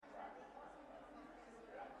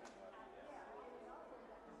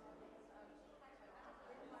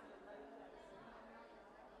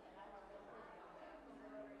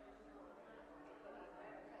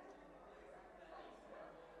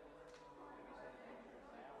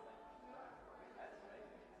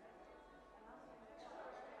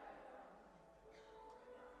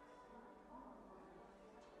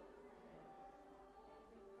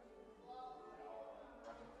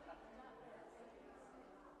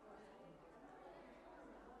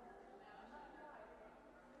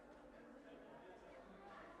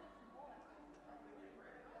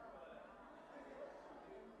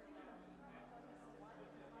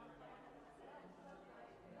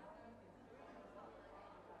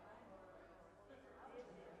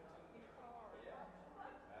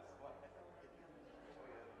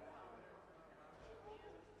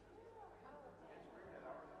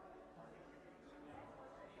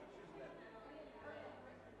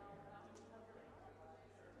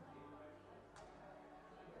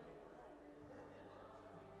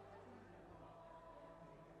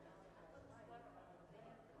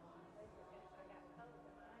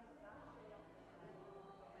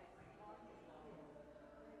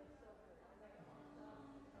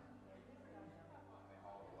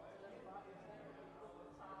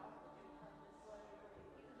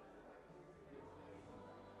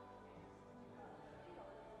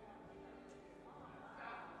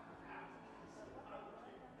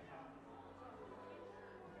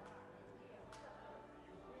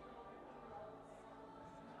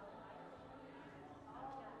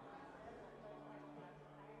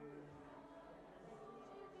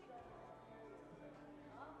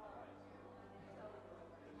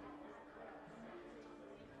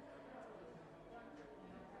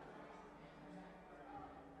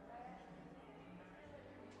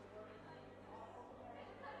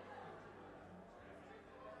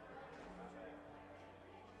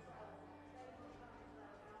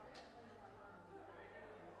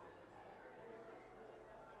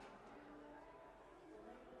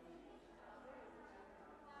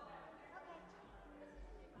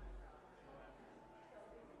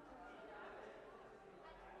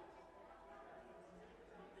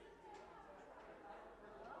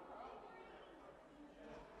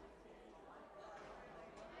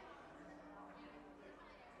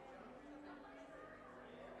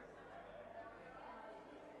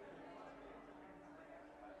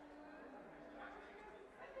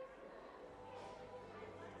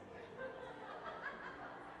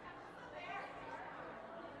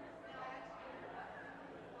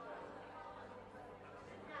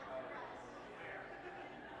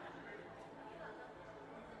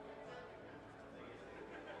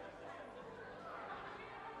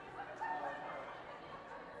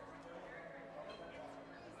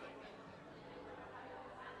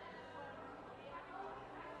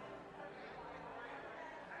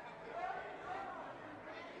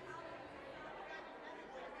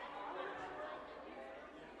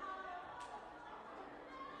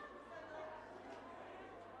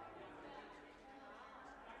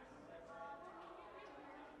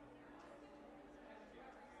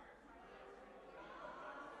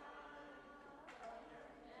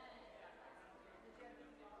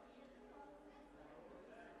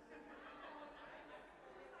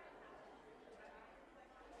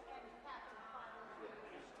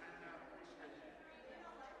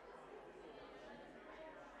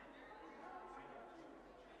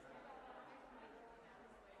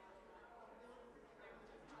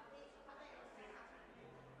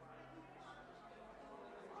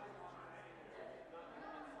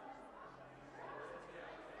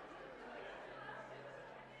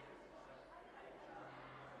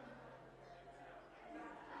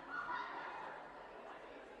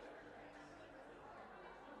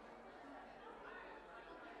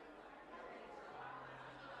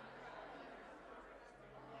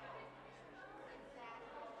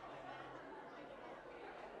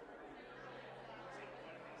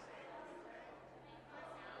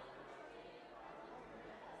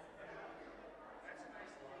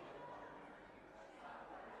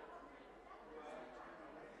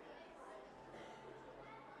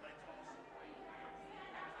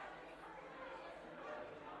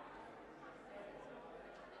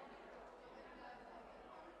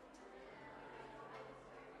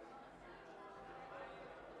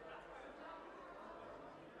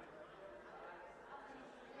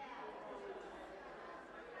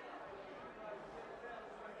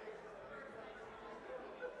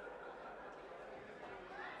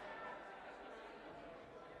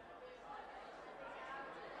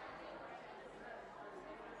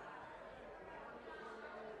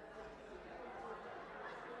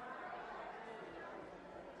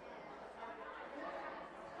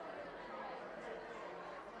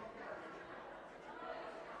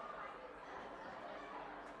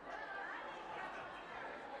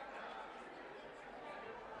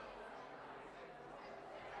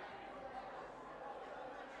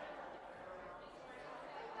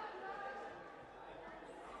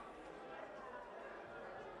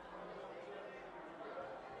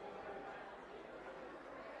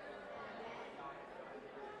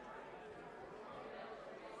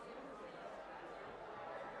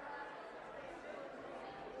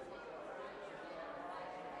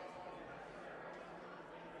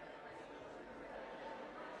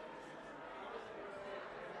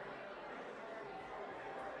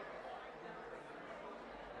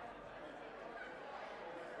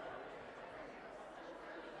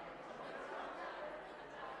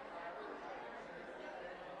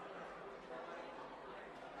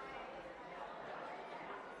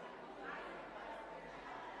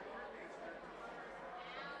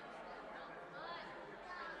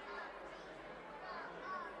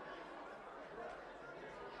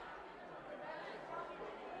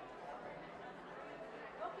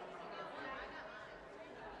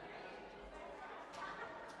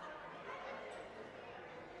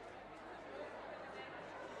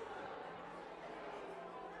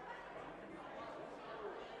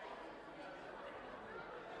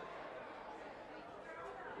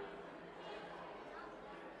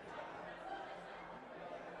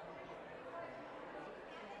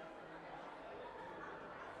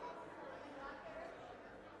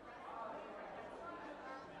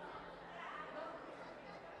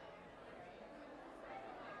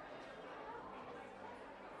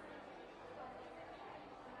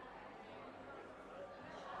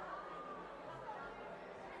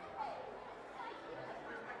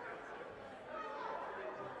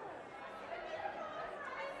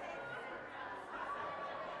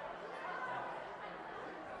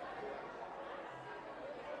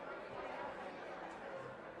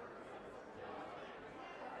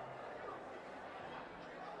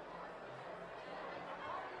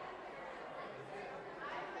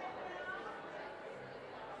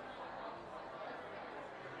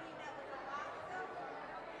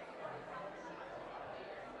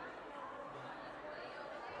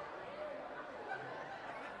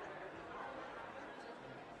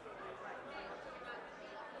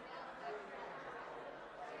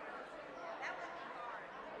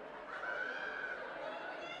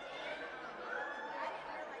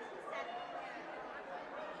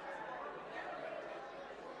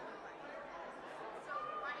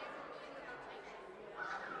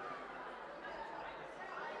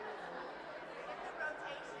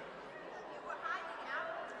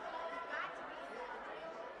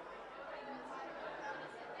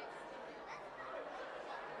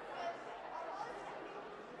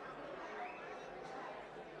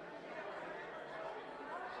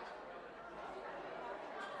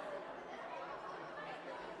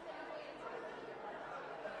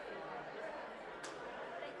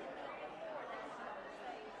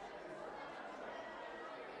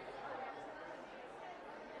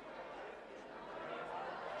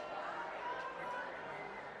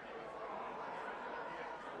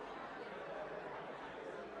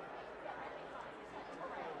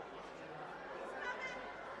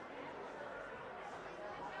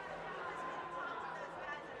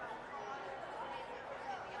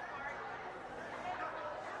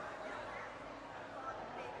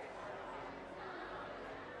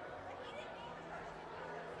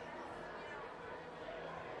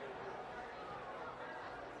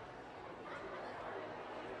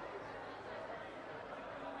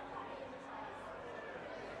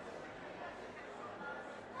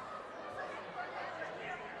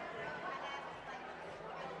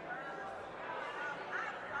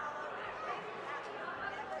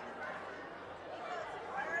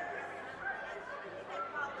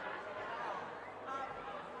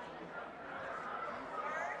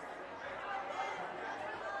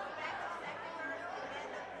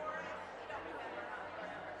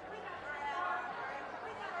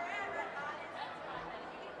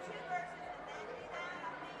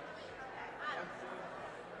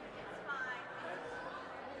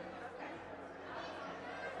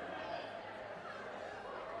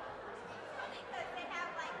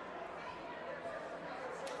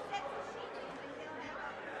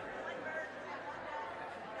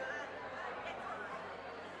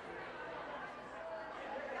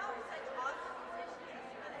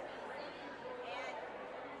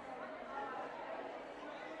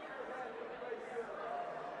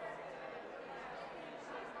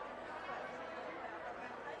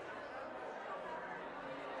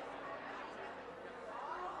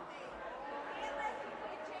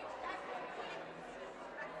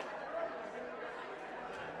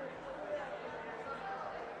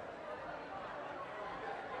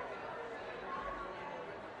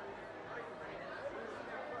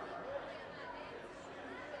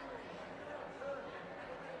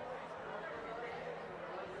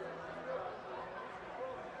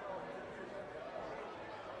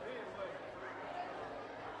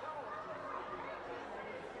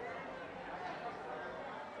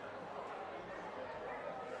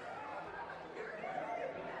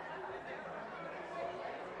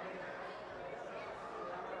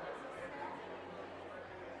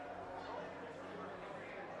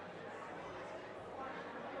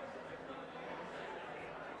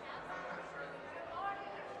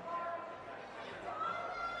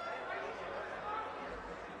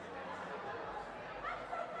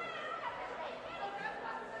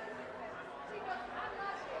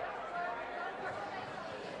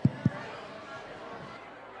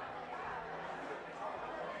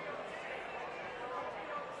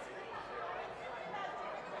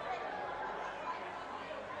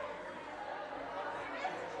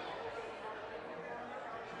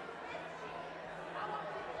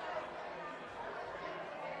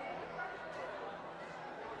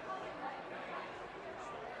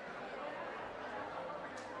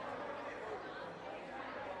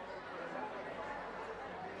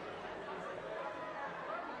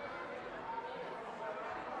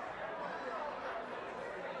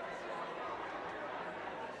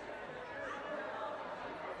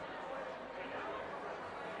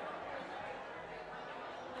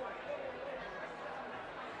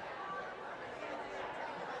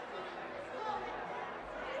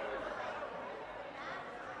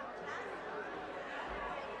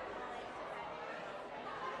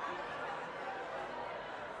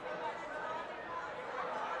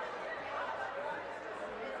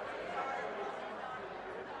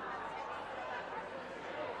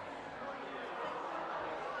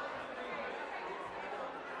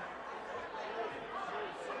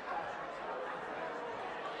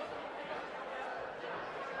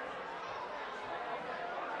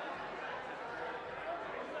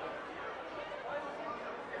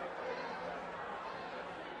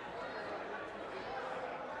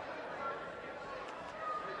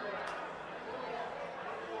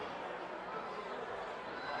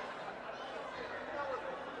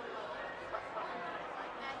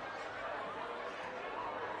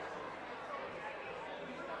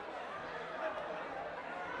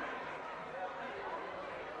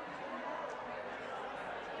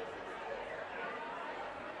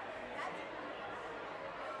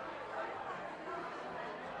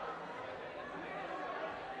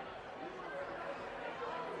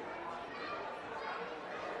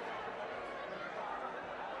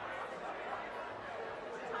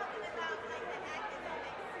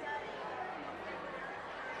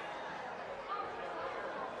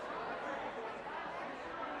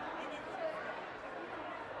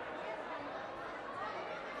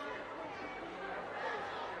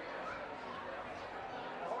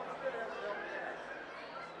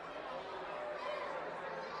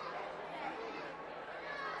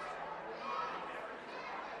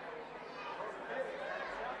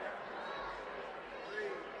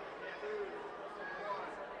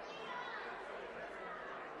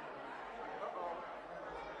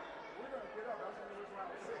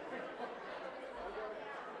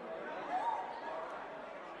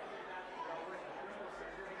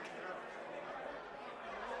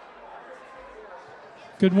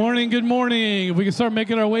Good morning, good morning. If we can start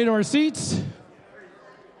making our way to our seats.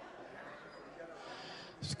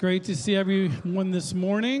 It's great to see everyone this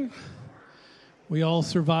morning. We all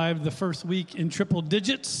survived the first week in triple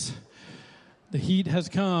digits. The heat has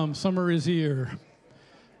come. Summer is here.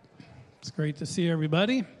 It's great to see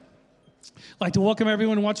everybody. I'd like to welcome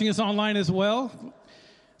everyone watching us online as well.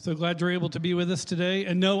 So glad you're able to be with us today.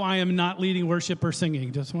 And no, I am not leading worship or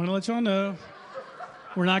singing. Just want to let y'all know.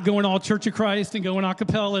 We're not going all Church of Christ and going a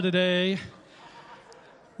cappella today.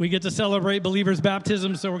 We get to celebrate believers'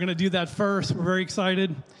 baptism, so we're going to do that first. We're very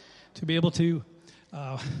excited to be able to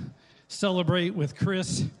celebrate with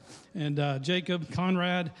Chris and Jacob,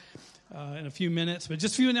 Conrad, in a few minutes. But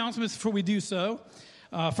just a few announcements before we do so.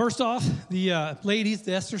 First off, the ladies,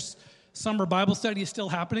 the Esther Summer Bible Study is still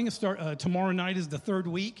happening. Tomorrow night is the third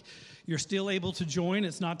week. You're still able to join.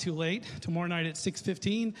 It's not too late. Tomorrow night at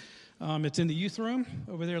 6:15. It's in the youth room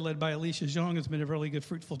over there, led by Alicia Zhang. It's been a really good,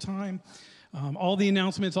 fruitful time. All the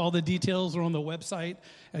announcements, all the details are on the website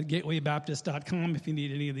at gatewaybaptist.com if you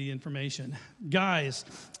need any of the information. Guys,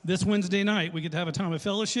 this Wednesday night, we get to have a time of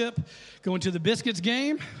fellowship, going to the Biscuits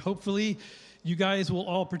game. Hopefully, you guys will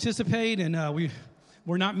all participate, and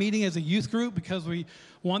we're not meeting as a youth group because we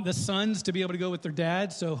want the sons to be able to go with their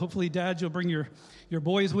dads. So hopefully, dads, you'll bring your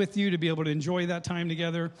boys with you to be able to enjoy that time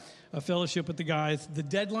together, a fellowship with the guys. The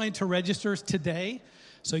deadline to register is today,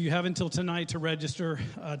 so you have until tonight to register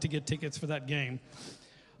to get tickets for that game.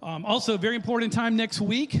 Also, very important time next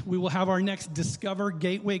week, we will have our next Discover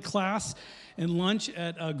Gateway class and lunch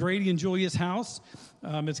at Grady and Julia's house.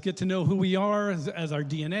 It's get to know who we are as our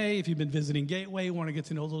DNA. If you've been visiting Gateway, want to get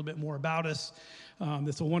to know a little bit more about us.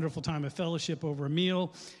 It's a wonderful time of fellowship over a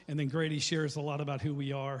meal, and then Grady shares a lot about who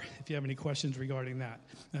we are if you have any questions regarding that.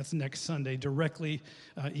 That's next Sunday, directly,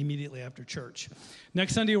 immediately after church.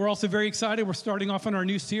 Next Sunday, we're also very excited. We're starting off on our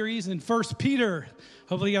new series in 1 Peter.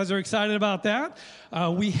 Hopefully you guys are excited about that.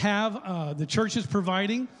 We have, the church is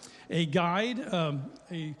providing a guide,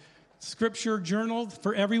 a scripture journal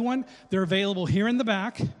for everyone. They're available here in the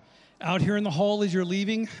back. Out here in the hall as you're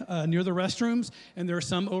leaving, near the restrooms, and there are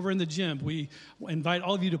some over in the gym. We invite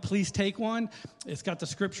all of you to please take one. It's got the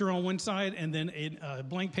scripture on one side and then a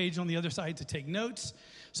blank page on the other side to take notes.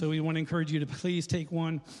 So we want to encourage you to please take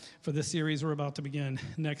one for this series we're about to begin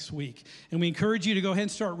next week. And we encourage you to go ahead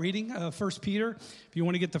and start reading 1 Peter. If you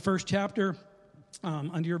want to get the first chapter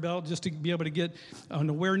under your belt, just to be able to get an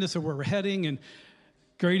awareness of where we're heading. And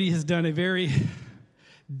Grady has done a very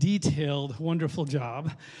detailed, wonderful job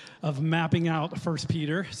of mapping out 1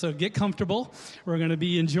 Peter. So get comfortable. We're going to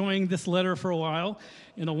be enjoying this letter for a while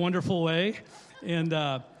in a wonderful way. And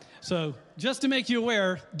so just to make you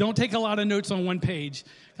aware, don't take a lot of notes on one page.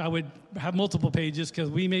 I would have multiple pages because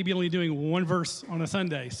we may be only doing one verse on a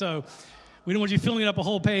Sunday. So we don't want you filling up a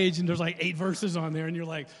whole page and there's like 8 verses on there and you're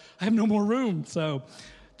like, I have no more room. So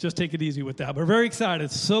just take it easy with that. We're very excited,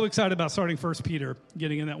 so excited about starting 1 Peter,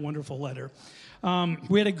 getting in that wonderful letter.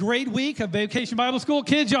 We had a great week of Vacation Bible School.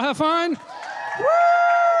 Kids, y'all have fun?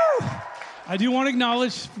 Woo! I do want to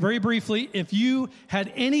acknowledge very briefly, if you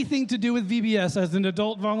had anything to do with VBS as an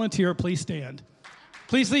adult volunteer, please stand.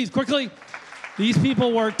 Please, quickly. These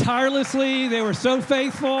people worked tirelessly. They were so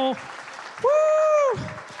faithful. Woo!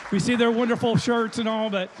 We see their wonderful shirts and all,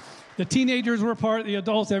 but the teenagers were part, the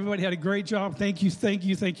adults, everybody had a great job. Thank you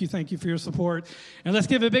for your support. And let's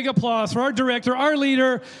give a big applause for our director, our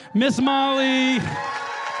leader, Miss Molly.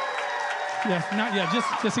 Yeah, not yet,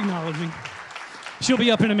 just acknowledging. She'll be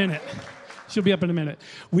up in a minute.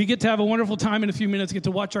 We get to have a wonderful time in a few minutes, get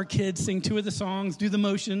to watch our kids sing 2 of the songs, do the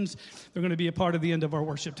motions. They're going to be a part of the end of our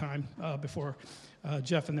worship time before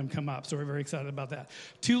Jeff and them come up. So we're very excited about that.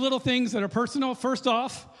 2 little things that are personal. First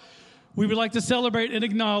off, we would like to celebrate and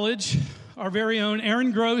acknowledge our very own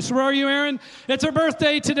Erin Gross. Where are you, Erin? It's her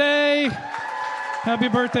birthday today. Happy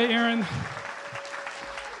birthday, Erin.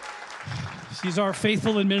 She's our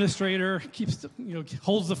faithful administrator,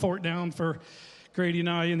 holds the fort down for Grady and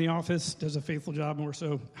I in the office, does a faithful job, and we're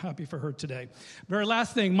so happy for her today. But our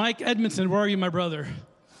last thing, Mike Edmondson, where are you, my brother?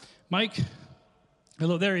 Mike?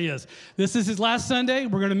 Hello, there he is. This is his last Sunday.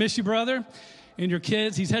 We're going to miss you, brother, and your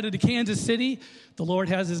kids. He's headed to Kansas City. The Lord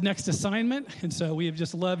has his next assignment, and so we have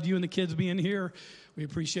just loved you and the kids being here. We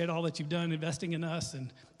appreciate all that you've done investing in us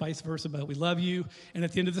and vice versa, but we love you. And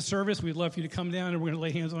at the end of the service, we'd love for you to come down, and we're going to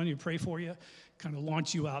lay hands on you, pray for you, kind of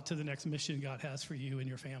launch you out to the next mission God has for you and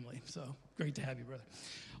your family. So great to have you, brother.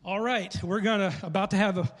 All right, we're about to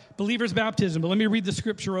have a believer's baptism, but let me read the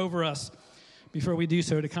scripture over us before we do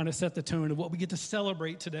so to kind of set the tone of what we get to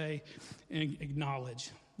celebrate today and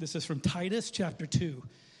acknowledge. This is from Titus chapter 2,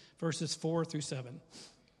 verses 4 through 7.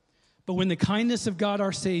 But when the kindness of God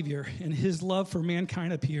our Savior and his love for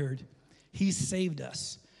mankind appeared, he saved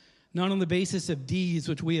us, not on the basis of deeds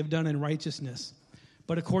which we have done in righteousness,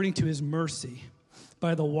 but according to his mercy,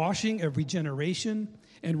 by the washing of regeneration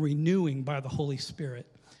and renewing by the Holy Spirit,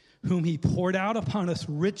 whom he poured out upon us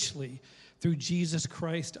richly through Jesus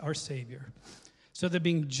Christ our Savior, so that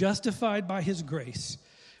being justified by his grace,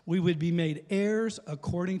 we would be made heirs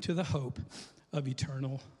according to the hope of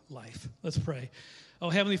eternal life. Let's pray. Oh,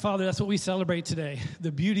 Heavenly Father, that's what we celebrate today,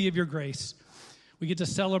 the beauty of your grace. We get to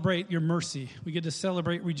celebrate your mercy. We get to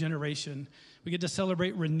celebrate regeneration. We get to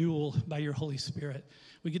celebrate renewal by your Holy Spirit.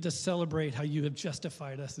 We get to celebrate how you have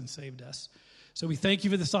justified us and saved us. So we thank you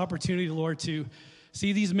for this opportunity, Lord, to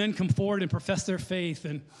see these men come forward and profess their faith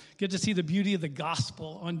and get to see the beauty of the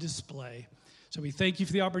gospel on display. So we thank you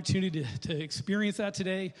for the opportunity to experience that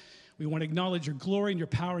today. We want to acknowledge your glory and your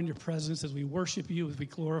power and your presence as we worship you, as we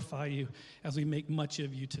glorify you, as we make much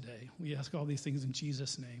of you today. We ask all these things in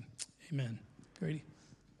Jesus' name. Amen. Grady.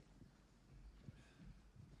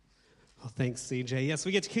 Well, thanks, CJ. Yes,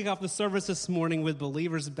 we get to kick off the service this morning with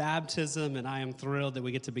believers' baptism, and I am thrilled that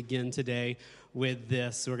we get to begin today with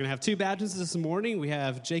this. So we're going to have two baptisms this morning. We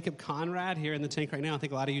have Jacob Conrad here in the tank right now. I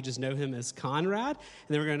think a lot of you just know him as Conrad. And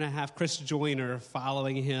then we're going to have Chris Joyner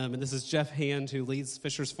following him. And this is Jeff Hand, who leads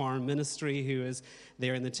Fisher's Farm Ministry, who is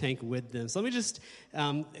there in the tank with them. So let me just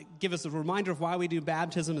give us a reminder of why we do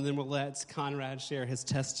baptism, and then we'll let Conrad share his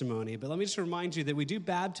testimony. But let me just remind you that we do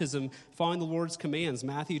baptism following the Lord's commands.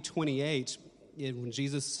 Matthew 28, when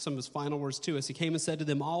Jesus, some of his final words to us, he came and said to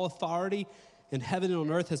them, "All authority in heaven and on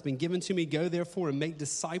earth has been given to me. Go therefore and make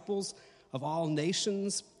disciples of all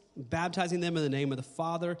nations, baptizing them in the name of the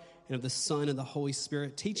Father and of the Son and the Holy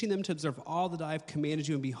Spirit, teaching them to observe all that I have commanded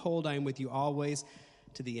you, and behold, I am with you always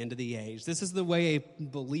to the end of the age." This is the way a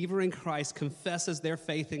believer in Christ confesses their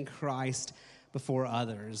faith in Christ before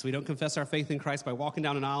others. We don't confess our faith in Christ by walking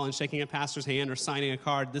down an aisle and shaking a pastor's hand or signing a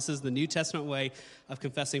card. This is the New Testament way of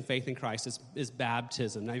confessing faith in Christ, is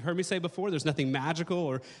baptism. Now, you've heard me say before, there's nothing magical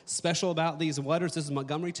or special about these waters. This is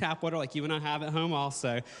Montgomery tap water like you and I have at home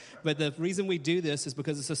also. But the reason we do this is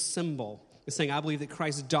because it's a symbol. It's saying, I believe that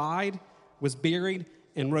Christ died, was buried,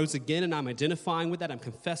 and rose again, and I'm identifying with that. I'm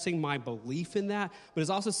confessing my belief in that. But it's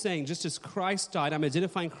also saying, just as Christ died, I'm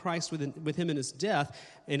identifying Christ with him in his death,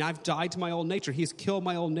 and I've died to my old nature. He's killed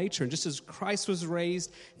my old nature. And just as Christ was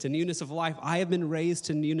raised to newness of life, I have been raised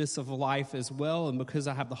to newness of life as well. And because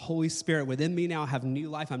I have the Holy Spirit within me now, I have new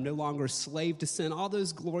life. I'm no longer a slave to sin. All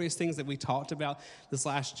those glorious things that we talked about this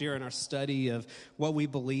last year in our study of what we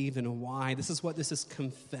believe and why. This is what this is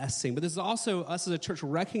confessing. But this is also us as a church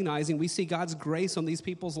recognizing we see God's grace on these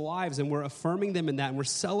people's lives, and we're affirming them in that, and we're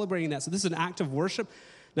celebrating that. So this is an act of worship.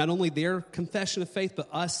 Not only their confession of faith, but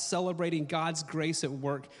us celebrating God's grace at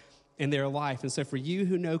work in their life. And so for you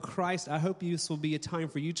who know Christ, I hope this will be a time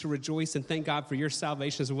for you to rejoice and thank God for your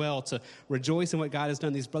salvation as well, to rejoice in what God has done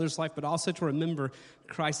in these brothers' life, but also to remember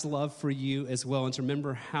Christ's love for you as well, and to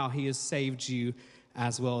remember how he has saved you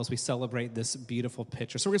as well as we celebrate this beautiful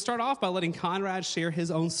picture. So we're going to start off by letting Conrad share his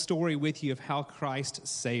own story with you of how Christ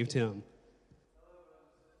saved him.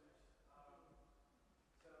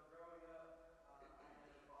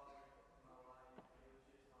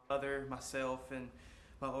 Mother, myself, and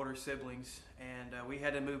my older siblings, and we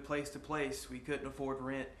had to move place to place. We couldn't afford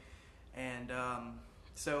rent, and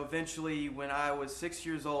so eventually, when I was 6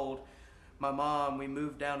 years old, my mom, we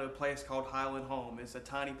moved down to a place called Highland Home. It's a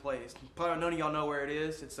tiny place. Probably none of y'all know where it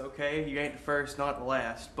is. It's okay. You ain't the first, not the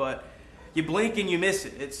last, but you blink and you miss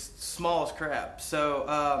it. It's small as crap.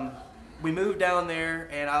 So we moved down there,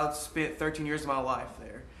 and I spent 13 years of my life there.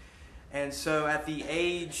 And so at the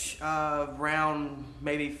age of around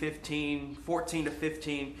maybe 14 to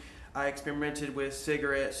 15, I experimented with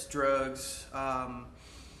cigarettes, drugs,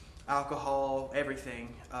 alcohol,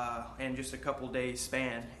 everything, in just a couple days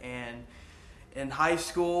span. And in high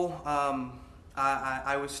school,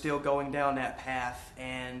 I was still going down that path.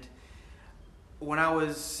 And when I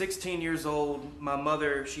was 16 years old, my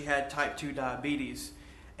mother, she had type 2 diabetes.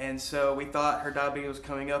 And so we thought her diabetes was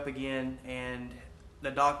coming up again, and the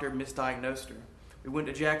doctor misdiagnosed her. We went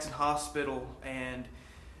to Jackson Hospital, and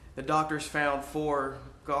the doctors found 4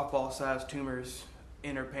 golf ball-sized tumors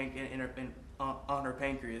in her on her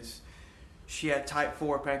pancreas. She had type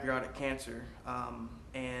 4 pancreatic cancer,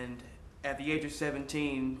 and at the age of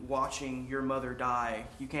 17, watching your mother die,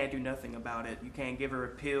 you can't do nothing about it. You can't give her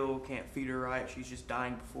a pill, can't feed her right. She's just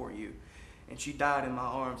dying before you. And she died in my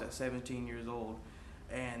arms at 17 years old.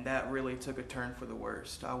 And that really took a turn for the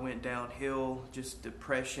worst. I went downhill, just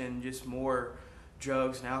depression, just more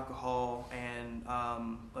drugs and alcohol, and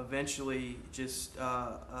eventually just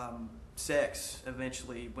sex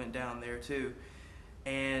eventually went down there too.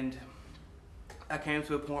 And I came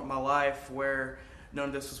to a point in my life where none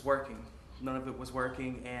of this was working. None of it was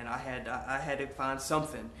working, and I had to find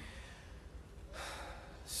something.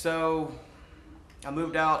 So I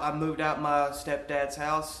moved out my stepdad's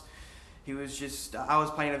house. I was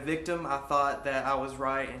playing a victim. I thought that I was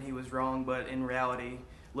right and he was wrong, but in reality,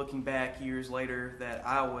 looking back years later, that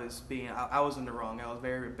I was in the wrong. I was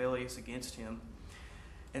very rebellious against him.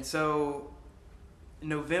 And so in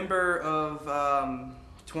November of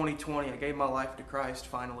 2020, I gave my life to Christ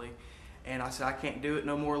finally. And I said, I can't do it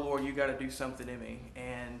no more, Lord. You got to do something in me.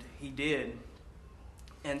 And he did.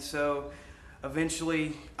 And so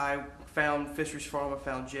eventually I found Fisher's Farm. I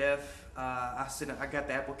found Jeff. I got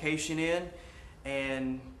the application in,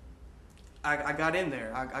 and I got in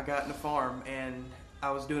there. I got in the farm, and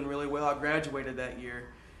I was doing really well. I graduated that year.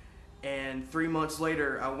 And 3 months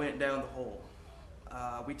later, I went down the hole.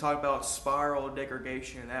 We talked about spiral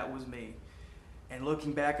degradation, and that was me. And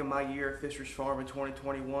looking back at my year at Fisher's Farm in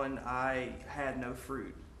 2021, I had no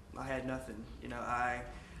fruit. I had nothing.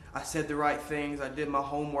 I said the right things. I did my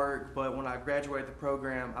homework, but when I graduated the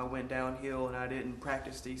program, I went downhill and I didn't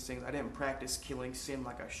practice these things. I didn't practice killing sin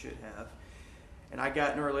like I should have. And I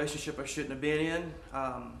got in a relationship I shouldn't have been in.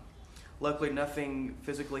 Luckily, nothing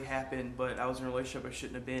physically happened, but I was in a relationship I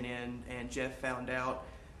shouldn't have been in, and Jeff found out,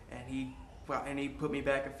 and he put me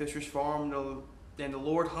back at Fisher's Farm, and the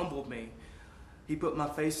Lord humbled me. He put my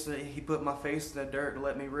face in the dirt to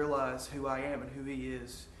let me realize who I am and who he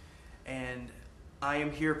is. And I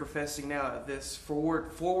am here professing now this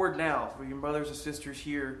forward now, for your brothers and sisters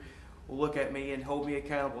here will look at me and hold me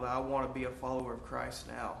accountable that I want to be a follower of Christ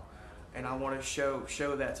now. And I want to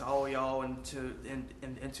show that to all y'all and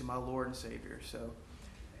to my Lord and Savior. So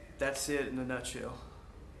that's it in a nutshell.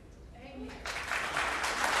 Amen.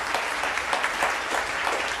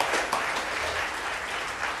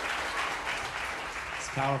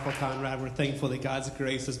 Powerful, Conrad. We're thankful that God's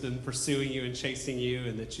grace has been pursuing you and chasing you,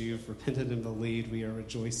 and that you've repented and believed. We are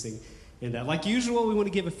rejoicing in that. Like usual, we want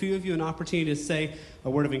to give a few of you an opportunity to say a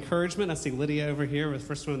word of encouragement. I see Lydia over here with the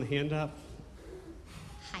first one in the hand up.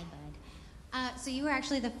 Hi, Bud. So you were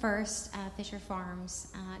actually the first Fisher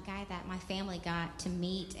Farms guy that my family got to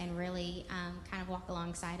meet and really kind of walk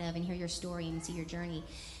alongside of and hear your story and see your journey.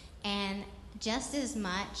 And just as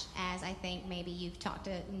much as I think maybe you've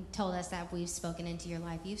told us that we've spoken into your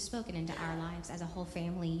life, you've spoken into our lives as a whole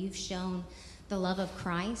family. You've shown the love of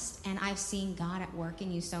Christ, and I've seen God at work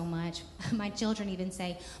in you so much. My children even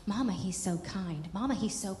say, Mama, he's so kind. Mama,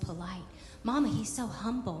 he's so polite. Mama, he's so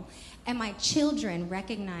humble. And my children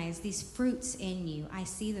recognize these fruits in you. I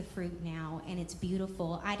see the fruit now, and it's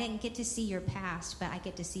beautiful. I didn't get to see your past, but I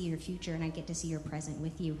get to see your future, and I get to see your present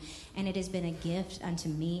with you. And it has been a gift unto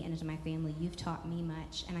me and to my family. You've taught me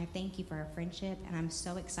much, and I thank you for our friendship, and I'm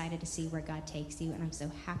so excited to see where God takes you, and I'm so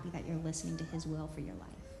happy that you're listening to his will for your life.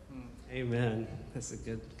 Amen. That's a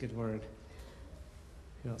good word.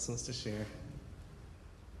 Who else wants to share?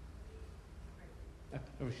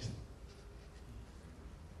 Over here.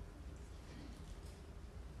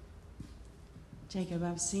 Jacob,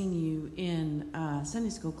 I've seen you in Sunday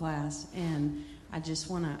school class, and I just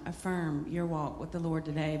want to affirm your walk with the Lord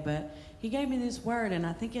today. But he gave me this word, and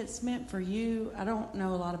I think it's meant for you. I don't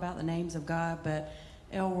know a lot about the names of God, but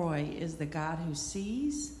Elroy is the God who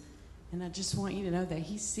sees. And I just want you to know that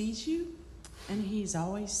he sees you, and he's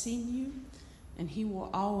always seen you, and he will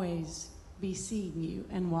always be seeing you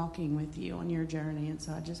and walking with you on your journey. And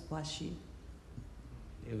so I just bless you.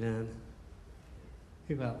 Amen.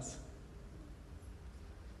 Who else?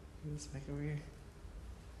 Who's back over here?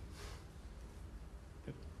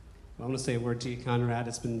 Well, I want to say a word to you, Conrad.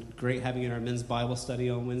 It's been great having you in our men's Bible study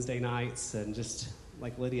on Wednesday nights. And just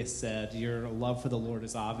like Lydia said, your love for the Lord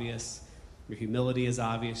is obvious. Your humility is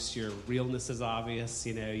obvious. Your realness is obvious.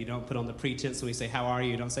 You don't put on the pretense when we say, how are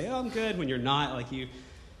you? You don't say, oh, I'm good, when you're not. Like, you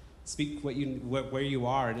speak where you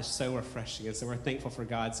are, and it's so refreshing. And so we're thankful for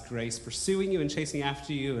God's grace pursuing you and chasing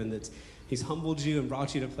after you, and that he's humbled you and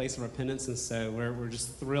brought you to a place of repentance. And so we're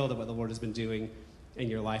just thrilled at what the Lord has been doing in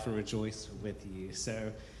your life and rejoice with you.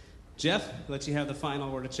 So, Jeff, I'll let you have the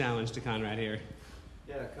final word of challenge to Conrad here.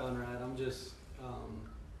 Yeah, Conrad, I'm just,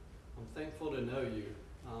 I'm thankful to know you.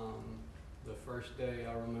 The first day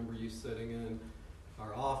I remember you sitting in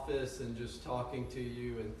our office and just talking to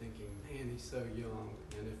you and thinking, man, he's so young.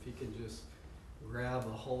 And if he can just grab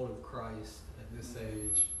a hold of Christ at this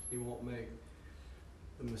age, he won't make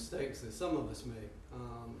the mistakes that some of us make.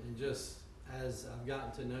 And just as I've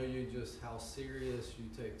gotten to know you, just how serious you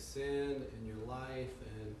take sin in your life,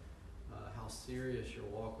 and how serious your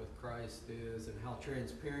walk with Christ is, and how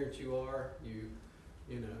transparent you are.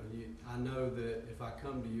 I know that if I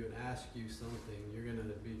come to you and ask you something, you're going to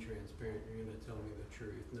be transparent. You're going to tell me the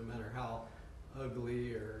truth, no matter how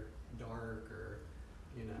ugly or dark or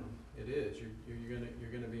it is.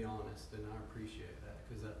 You're gonna be honest, and I appreciate that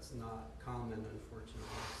because that's not common, unfortunately.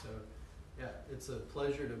 So, yeah, it's a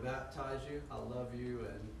pleasure to baptize you. I love you,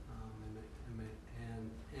 and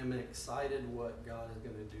am excited what God is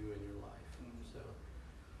going to do in your life. So,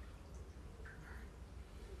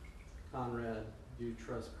 Conrad, do you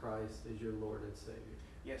trust Christ as your Lord and Savior?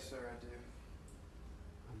 Yes, sir, I do.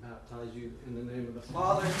 I baptize you in the name of the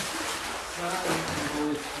Father, Son, and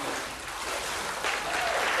Holy Spirit.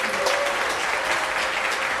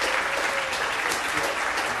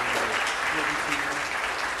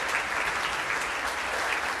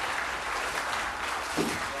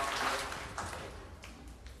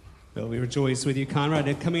 Well, we rejoice with you, Conrad.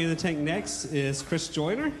 And coming in the tank next is Chris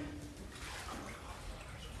Joyner.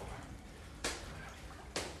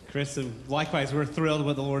 Chris, and likewise, we're thrilled with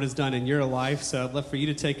what the Lord has done in your life. So I'd love for you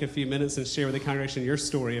to take a few minutes and share with the congregation your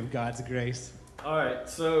story of God's grace. All right,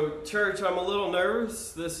 so church, I'm a little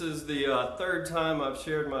nervous. This is the third time I've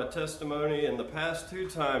shared my testimony, and the past 2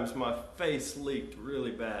 times my face leaked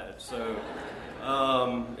really bad. So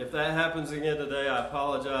if that happens again today, I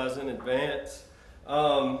apologize in advance.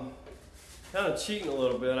 Kind of cheating a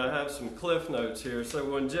little bit. I have some cliff notes here. So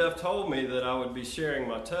when Jeff told me that I would be sharing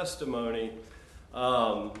my testimony,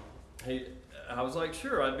 I was like,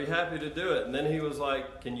 sure, I'd be happy to do it. And then he was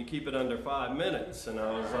like, can you keep it under 5 minutes? And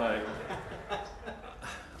I was like,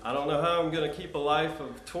 I don't know how I'm going to keep a life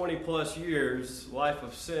of 20 plus years, life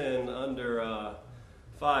of sin, under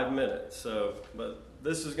 5 minutes. So, but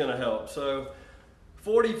this is going to help. So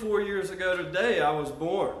 44 years ago today, I was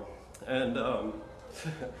born. And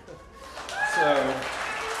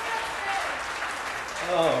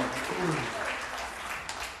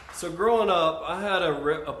so growing up, I had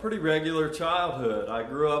a pretty regular childhood. I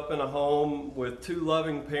grew up in a home with 2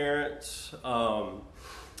 loving parents.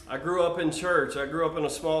 I grew up in church. I grew up in a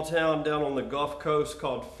small town down on the Gulf Coast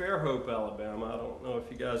called Fairhope, Alabama. I don't know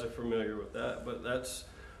if you guys are familiar with that, but that's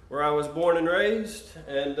where I was born and raised.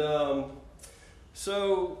 And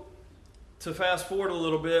so to fast forward a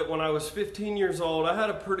little bit, when I was 15 years old, I had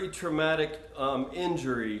a pretty traumatic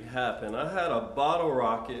injury happen. I had a bottle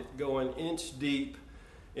rocket go an inch deep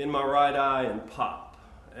in my right eye and pop.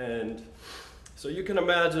 And so you can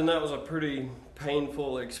imagine that was a pretty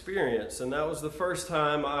painful experience. And that was the first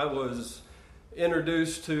time I was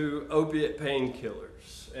introduced to opiate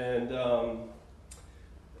painkillers.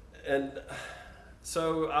 And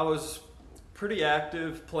so I was pretty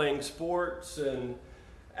active playing sports, and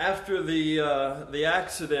after the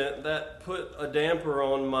accident, that put a damper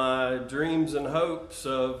on my dreams and hopes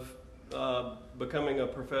of becoming a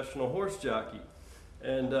professional horse jockey.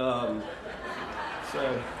 And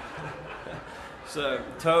so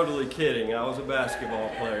totally kidding. I was a basketball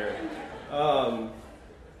player.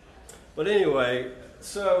 But anyway,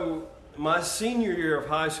 so my senior year of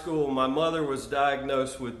high school, my mother was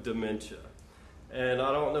diagnosed with dementia. And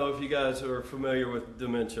I don't know if you guys are familiar with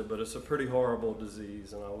dementia, but it's a pretty horrible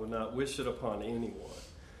disease, and I would not wish it upon anyone.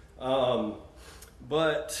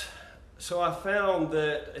 But so I found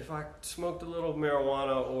that if I smoked a little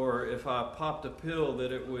marijuana or if I popped a pill,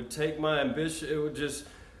 that it would take my ambition, it would just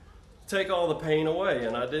take all the pain away,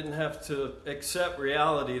 and I didn't have to accept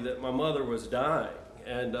reality that my mother was dying.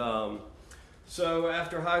 And so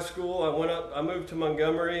after high school, I moved to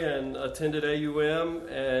Montgomery and attended AUM,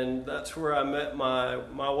 and that's where I met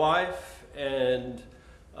my wife. And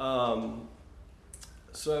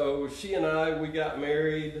so she and we got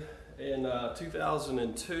married in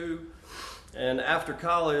 2002. And after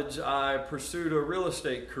college, I pursued a real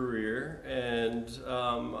estate career, and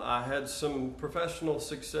I had some professional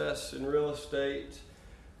success in real estate.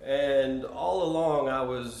 And all along, I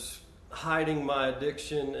was hiding my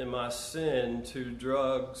addiction and my sin to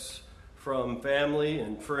drugs from family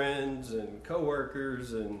and friends and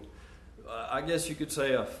coworkers, and I guess you could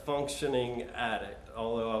say a functioning addict,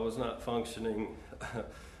 although I was not functioning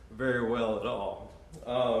very well at all.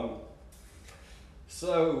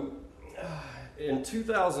 So in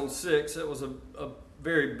 2006, it was a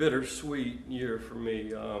very bittersweet year for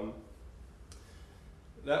me.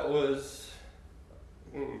 That was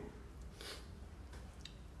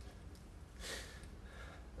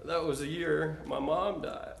a year my mom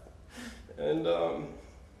died, and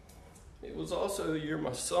it was also the year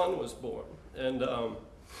my son was born, and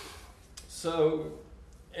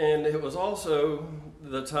and it was also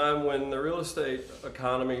the time when the real estate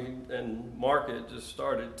economy and market just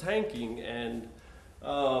started tanking, and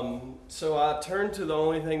so I turned to the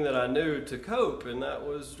only thing that I knew to cope, and that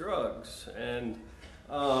was drugs. And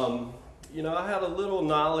I had a little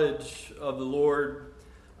knowledge of the Lord,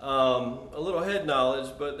 a little head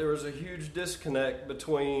knowledge, but there was a huge disconnect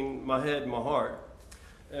between my head and my heart.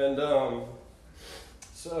 And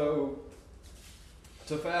so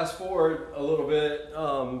to fast forward a little bit,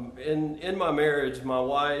 in my marriage, my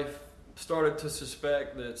wife started to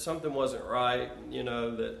suspect that something wasn't right,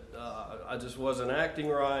 that I just wasn't acting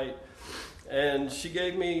right. And she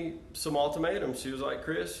gave me some ultimatums. She was like,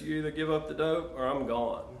 Chris, you either give up the dope or I'm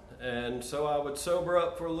gone. And so I would sober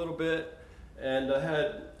up for a little bit, and I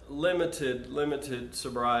had limited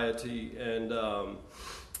sobriety. And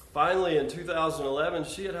finally in 2011,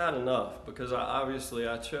 she had enough, because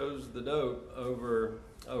I chose the dope over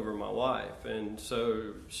my wife. And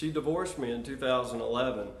so she divorced me in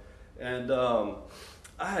 2011. And I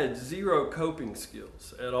had zero coping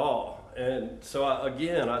skills at all. And so I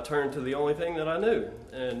turned to the only thing that I knew.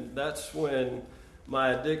 And that's when my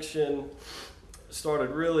addiction started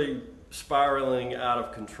really spiraling out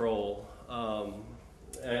of control.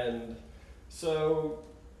 And so,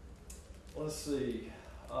 let's see.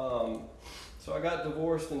 So I got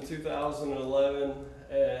divorced in 2011.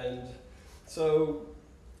 And so,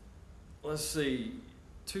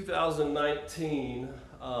 2019,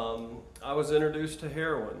 I was introduced to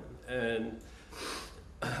heroin, and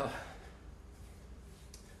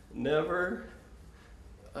never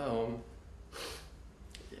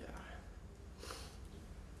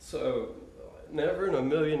in a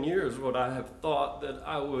million years would I have thought that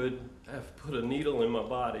I would have put a needle in my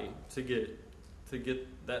body to get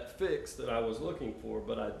that fix that I was looking for,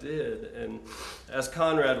 but I did. And as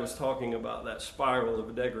Conrad was talking about that spiral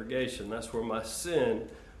of degradation, that's where my sin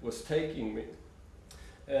was taking me.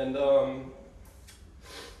 And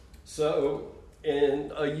so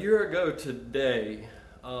a year ago today,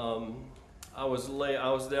 I was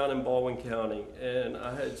down in Baldwin County, and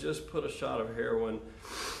I had just put a shot of heroin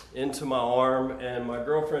into my arm, and my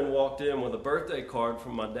girlfriend walked in with a birthday card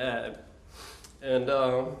from my dad, and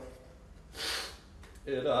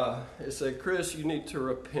it said, Chris, you need to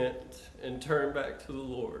repent and turn back to the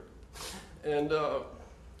Lord. And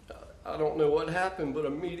I don't know what happened, but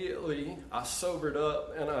immediately I sobered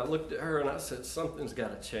up, and I looked at her and I said, something's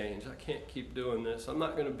got to change. I can't keep doing this. I'm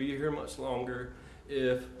not going to be here much longer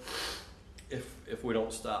if we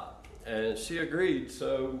don't stop. And she agreed.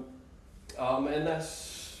 So,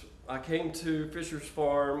 I came to Fisher's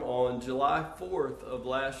Farm on July 4th of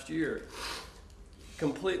last year,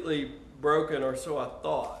 completely broken, or so I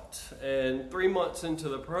thought. And 3 months into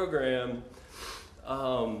the program,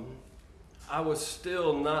 I was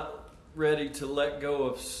still not ready to let go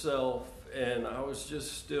of self, and I was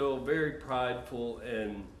just still very prideful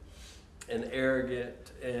and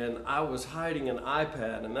arrogant, and I was hiding an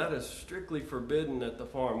iPad, and that is strictly forbidden at the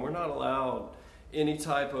farm. We're not allowed any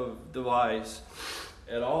type of device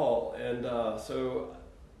at all. And so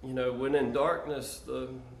when in darkness, the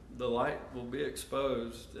light will be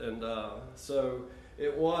exposed. And so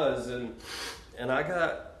it was, and I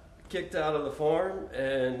got kicked out of the farm.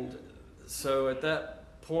 And so at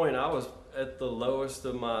that point, I was at the lowest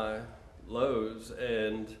of my lows,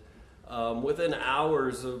 and within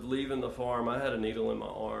hours of leaving the farm, I had a needle in my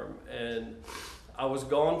arm, and I was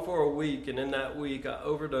gone for a week, and in that week, I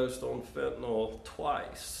overdosed on fentanyl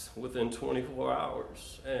twice within 24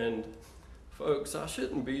 hours. And folks, I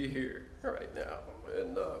shouldn't be here right now,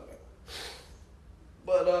 and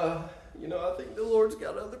but I think the Lord's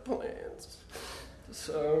got other plans.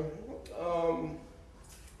 So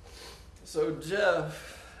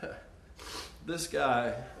Jeff, this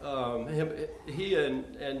guy, he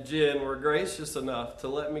and Jen were gracious enough to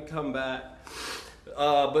let me come back.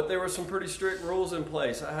 But there were some pretty strict rules in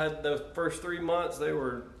place. I had the first 3 months, they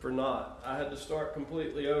were for naught. I had to start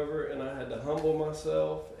completely over, and I had to humble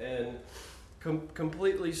myself and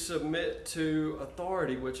completely submit to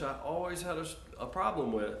authority, which I always had a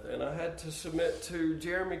problem with. And I had to submit to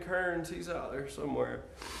Jeremy Kearns. He's out there somewhere.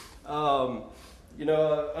 A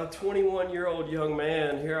 21-year-old young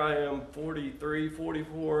man, here I am, 43,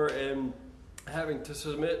 44, and having to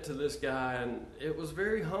submit to this guy, and it was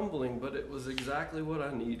very humbling, but it was exactly what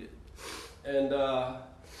I needed. And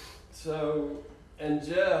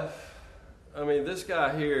Jeff, this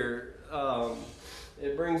guy here,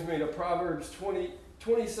 it brings me to Proverbs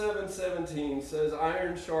 27:17 says,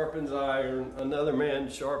 iron sharpens iron, another man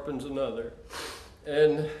sharpens another.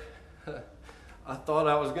 And I thought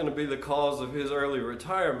I was going to be the cause of his early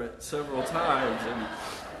retirement several times.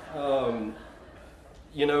 And,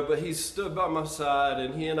 but he stood by my side,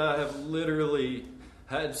 and he and I have literally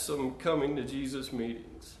had some coming to Jesus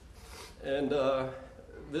meetings. And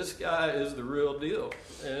this guy is the real deal.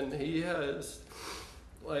 And he has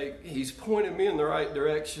like, he's pointed me in the right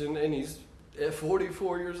direction, and he's, at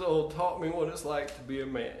 44 years old, taught me what it's like to be a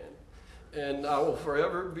man. And I will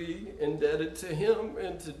forever be indebted to him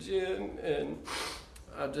and to Jen, and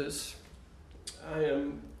I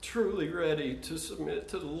am truly ready to submit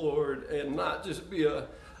to the Lord and not just be a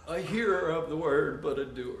hearer of the word, but a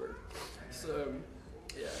doer. So,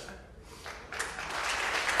 yeah.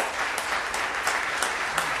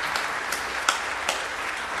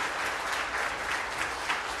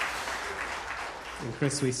 And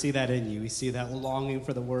Chris, we see that in you. We see that longing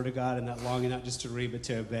for the Word of God and that longing not just to read but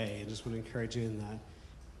to obey. I just want to encourage you in that.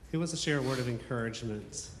 Who wants to share a word of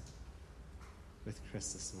encouragement with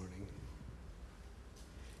Chris this morning?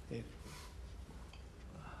 Hey.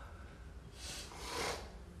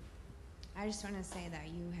 I just want to say that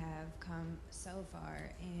you have come so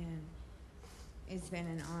far, and it's been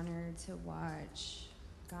an honor to watch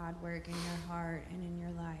God work in your heart and in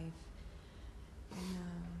your life.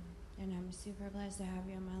 And I'm super blessed to have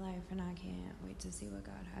you in my life, and I can't wait to see what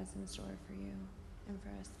God has in store for you and for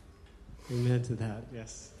us. Amen to that,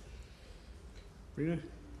 yes. Rita?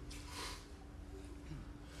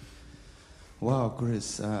 Wow,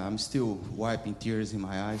 Chris, I'm still wiping tears in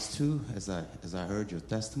my eyes too as I heard your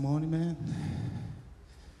testimony, man.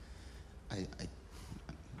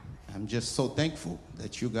 I'm just so thankful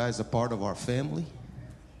that you guys are part of our family,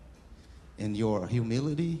 and your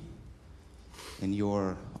humility and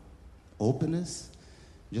your openness,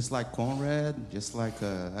 just like Conrad, just like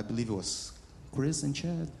I believe it was Chris and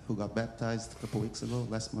Chad who got baptized a couple weeks ago,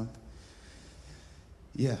 last month.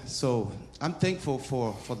 Yeah, so I'm thankful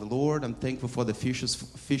for the Lord. I'm thankful for the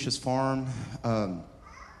Fishers Farm.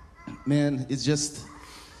 Man, it's just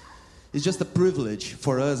a privilege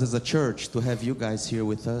for us as a church to have you guys here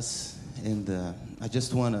with us. And I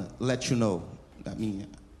just want to let you know, I mean,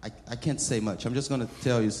 I can't say much. I'm just going to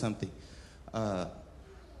tell you something.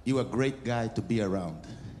 You're a great guy to be around.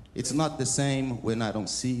 It's not the same when I don't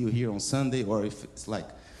see you here on Sunday, or if it's like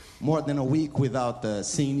more than a week without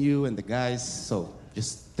seeing you and the guys. So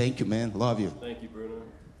just thank you, man. Love you. Thank you, Bruno.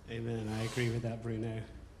 Amen. I agree with that, Bruno.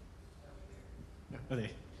 Okay.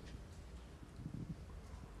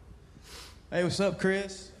 Hey, what's up,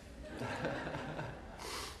 Chris?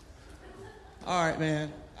 All right,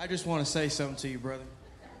 man. I just want to say something to you, brother.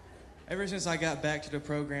 Ever since I got back to the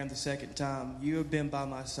program the second time, you have been by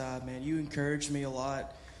my side, man. You encouraged me a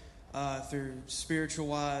lot through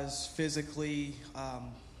spiritual-wise, physically,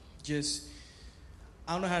 just,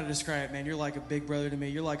 I don't know how to describe it, man. You're like a big brother to me.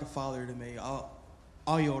 You're like a father to me.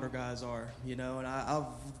 All you older guys are, you know, and I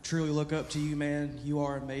truly look up to you, man. You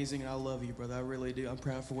are amazing, and I love you, brother. I really do. I'm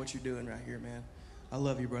proud for what you're doing right here, man. I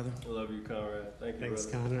love you, brother. I love you, Conrad. Thank you, Thanks,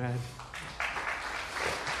 brother. Conrad.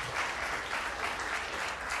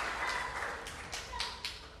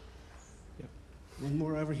 Yep. One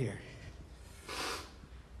more over here.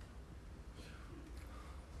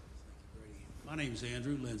 My name's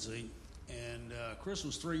Andrew Lindsay, and Chris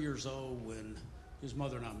was 3 years old when his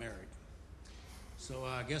mother and I married. So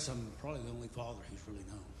I guess I'm probably the only father he's really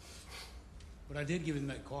known. But I did give him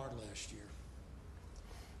that card last year.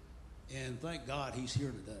 And thank God he's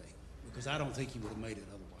here today, because I don't think he would have made it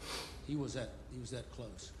otherwise. He was that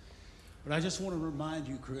close. But I just want to remind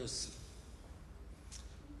you, Chris,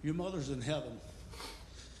 your mother's in heaven.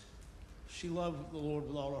 She loved the Lord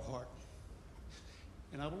with all her heart.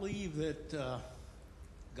 And I believe that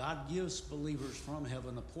God gives believers from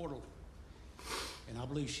heaven a portal. And I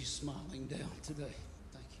believe she's smiling down today.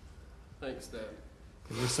 Thank you. Thanks, Dad.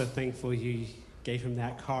 And we're so thankful you gave him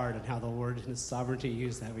that card and how the Lord in his sovereignty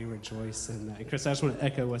used that. We rejoice in that. And Chris, I just want to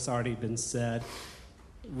echo what's already been said.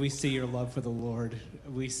 We see your love for the Lord.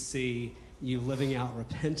 We see you living out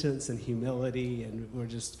repentance and humility, and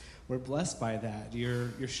we're blessed by that. You're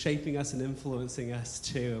shaping us and influencing us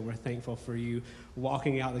too, and we're thankful for you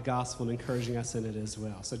walking out the gospel and encouraging us in it as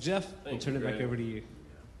well. So Jeff, we'll turn it back over to you.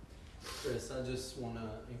 Chris, I just want to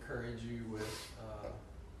encourage you with,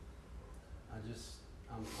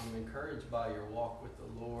 I'm encouraged by your walk with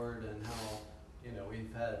the Lord and how, you know,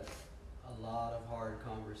 we've had a lot of hard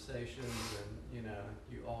conversations, and, you know,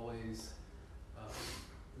 you always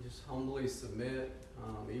just humbly submit,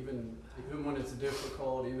 even when it's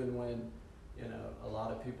difficult, even when, you know, a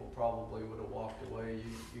lot of people probably would have walked away,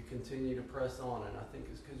 you continue to press on, and I think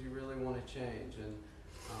it's because you really want to change, and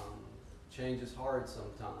change is hard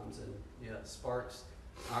sometimes, and yeah, sparks,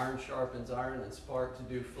 iron sharpens iron, and sparks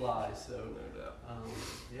do fly. So, no doubt.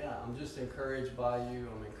 Yeah, I'm just encouraged by you.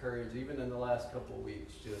 I'm encouraged, even in the last couple of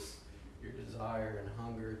weeks, just your desire and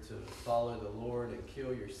hunger to follow the Lord and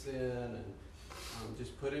kill your sin and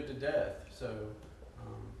just put it to death. So,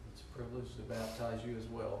 it's a privilege to baptize you as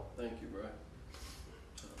well. Thank you, bro.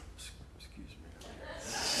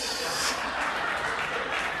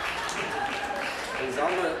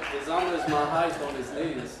 He's almost my height on his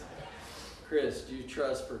knees. Chris, do you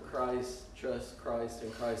trust Christ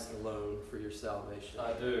and Christ alone for your salvation?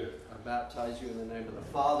 I do. I baptize you in the name of the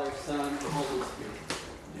Father, Son, and Holy Spirit.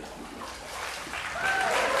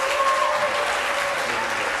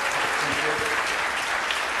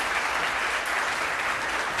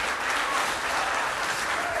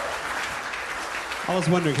 I was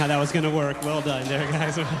wondering how that was going to work. Well done there,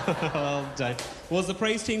 guys. Well done. Well, as the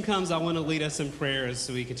praise team comes, I want to lead us in prayer as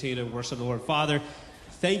we continue to worship the Lord. Father,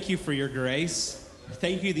 thank you for your grace.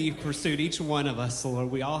 Thank you that you've pursued each one of us, Lord.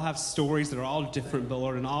 We all have stories that are all different, but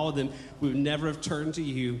Lord, in all of them, we would never have turned to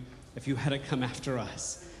you if you hadn't come after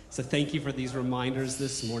us. So thank you for these reminders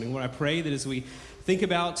this morning. Lord, I pray that as we think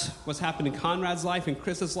about what's happened in Conrad's life and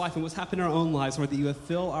Chris's life and what's happened in our own lives, Lord, that you would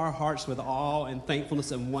fill our hearts with awe and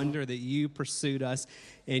thankfulness and wonder that you pursued us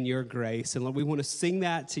in your grace. And Lord, we want to sing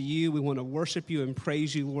that to you. We want to worship you and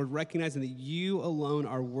praise you, Lord, recognizing that you alone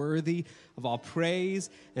are worthy of all praise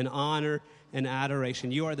and honor and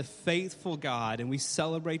adoration. You are the faithful God, and we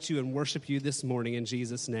celebrate you and worship you this morning in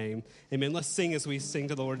Jesus' name. Amen. Let's sing as we sing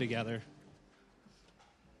to the Lord together.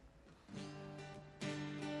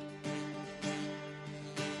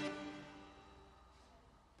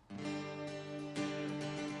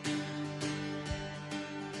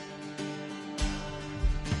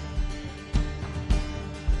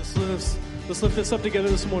 Let's lift this up together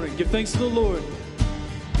this morning. Give thanks to the Lord.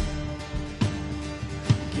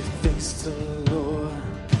 Give thanks to the Lord,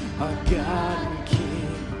 our God and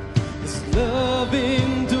King. His love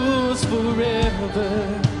endures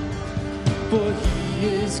forever. For he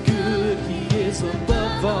is good, he is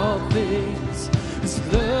above all things. His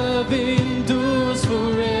love endures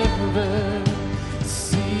forever.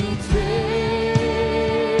 Sing praise.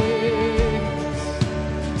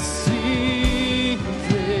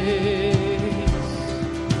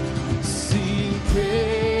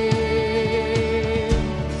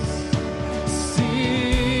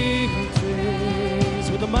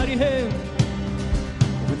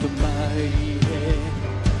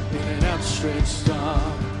 Stretched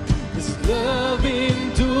arm, his love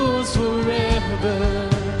endures forever.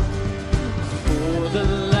 For the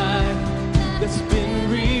life that's been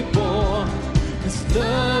reborn, his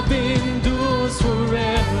love endures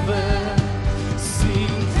forever.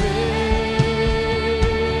 Sing praise,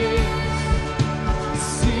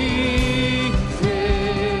 sing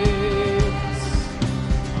praise,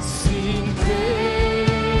 sing praise,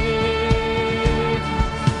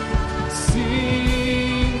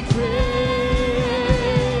 sing praise.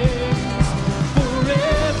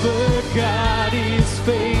 God is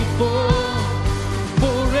faithful,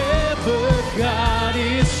 forever God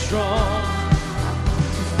is strong,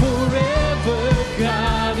 forever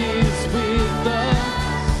God is with us,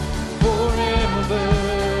 forever,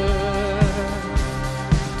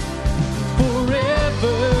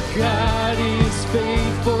 forever God is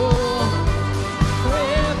faithful,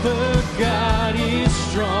 forever God is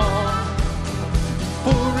strong,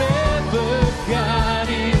 forever God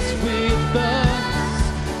is with us.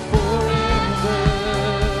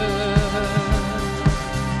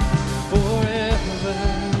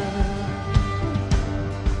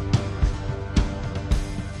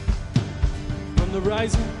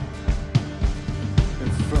 Rising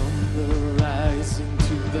and from the rising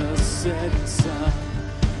to the setting sun,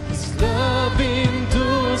 his love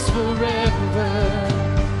endures forever.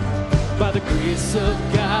 By the grace of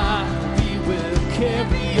God we will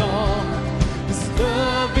carry on, his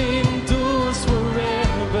love endures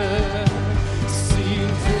forever. Sing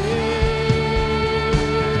praise,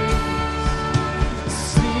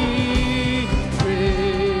 sing praise,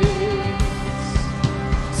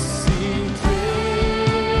 sing praise.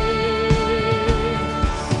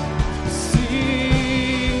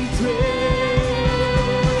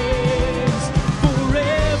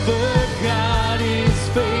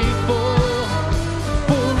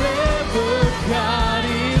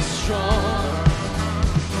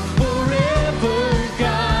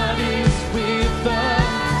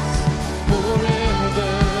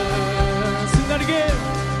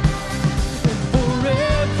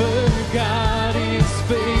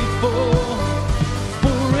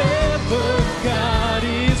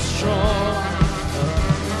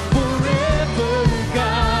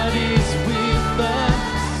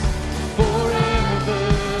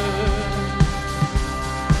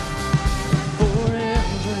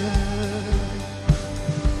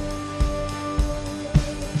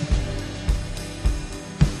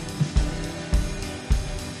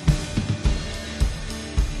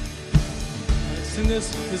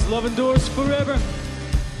 His love endures forever.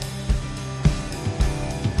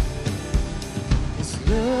 His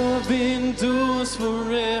love endures endures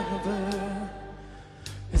forever.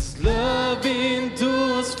 His love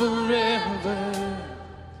endures forever.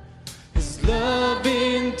 His love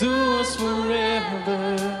endures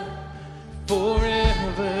forever,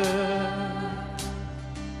 forever.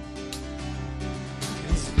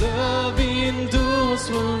 His love endures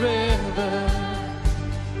forever.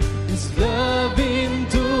 His love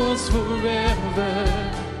endures forever.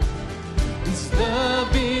 His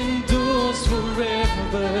love endures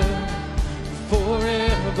forever,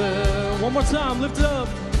 forever. One more time, lift it up.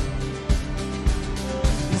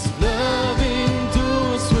 His love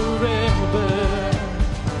endures forever.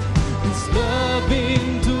 His love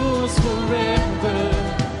endures forever.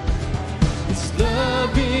 His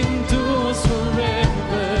love endures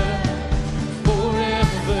forever,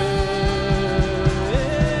 forever.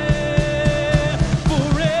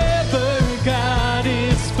 Forever God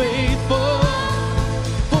is faithful.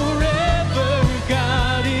 Forever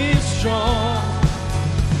God is strong.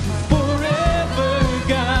 Forever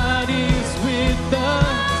God is with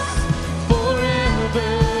us.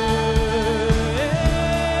 Forever.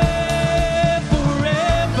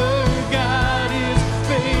 Forever God is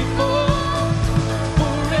faithful.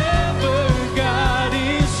 Forever God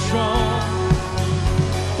is strong.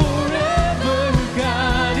 Forever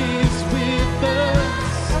God is with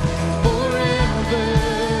us. Forever.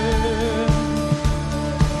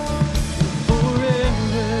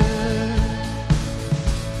 Forever.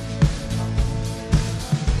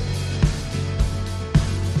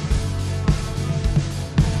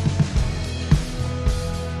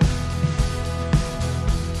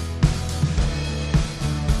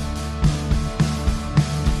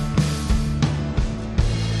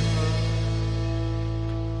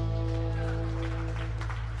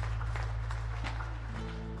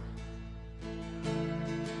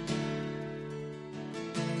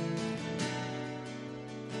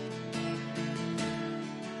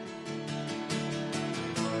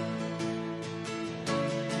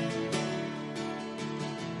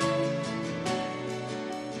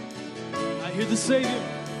 I hear the Savior.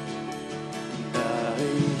 I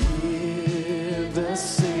hear the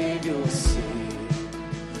Savior say,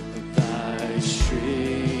 thy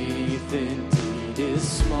strength indeed is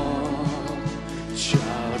small.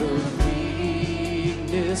 Child of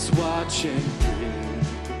weakness, watch and pray.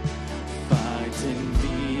 Find in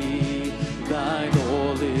me thine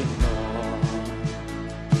all in all.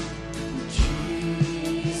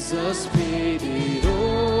 Jesus paid it all.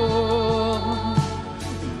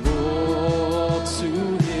 Lord, to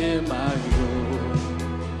him I owe.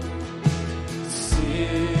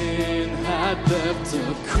 Sin had left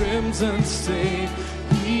a crimson stain.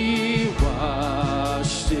 He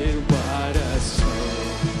washed it white as snow.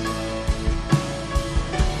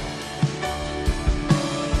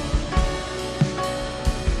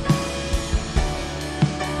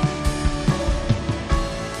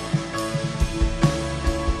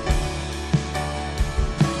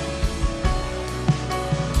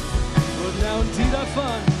 Lord, now indeed I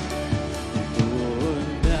find. Lord,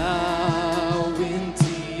 now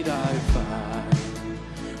indeed I find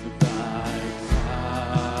thy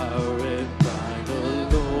power and thine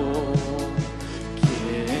alone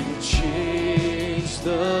can change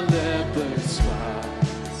the leper's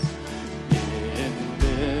eyes and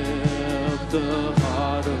melt the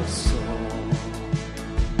heart of stone.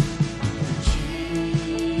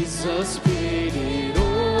 Jesus paid it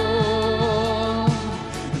all.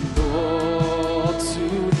 Lord, to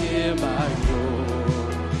him I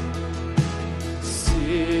owe.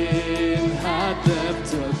 Sin had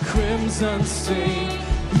left a crimson stain.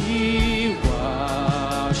 He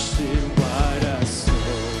washed it white as snow.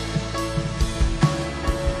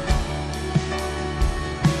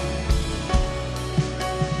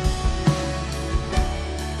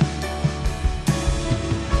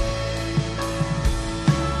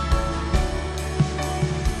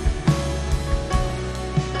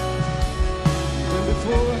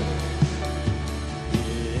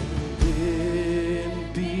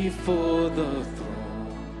 And before the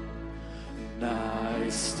throne, and I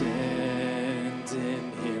stand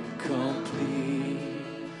in him complete.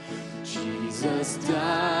 Jesus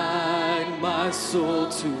died my soul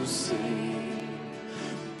to save.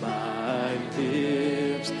 My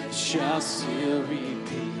lips shall still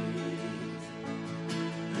repeat.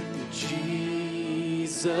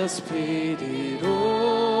 Jesus paid it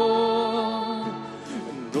all.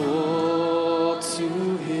 And Lord, to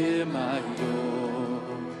him I owe.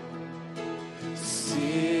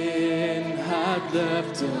 Sin had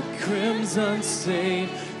left a crimson stain.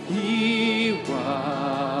 He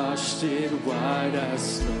washed it white as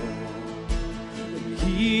snow. And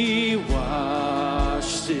he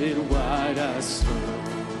washed washed it white as snow.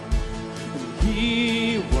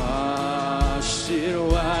 He washed it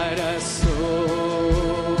white as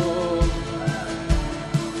snow.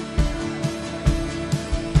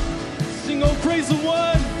 Sing, oh, praise the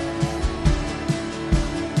one.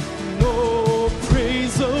 Oh,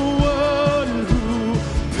 praise the one who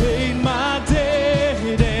paid my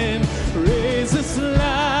debt and raised this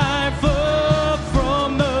life up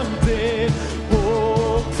from the dead.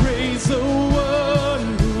 Oh, praise the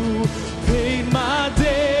one who paid my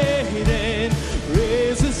debt and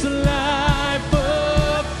raised this life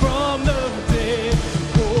up from the dead.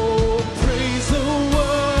 Oh, praise the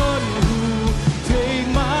one who paid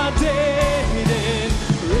my debt and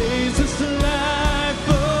raised this life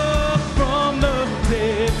up from the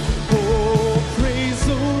dead. Oh, praise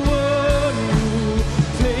the one who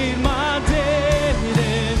paid my debt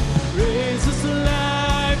and raised this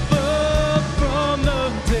life up from the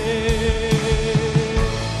dead.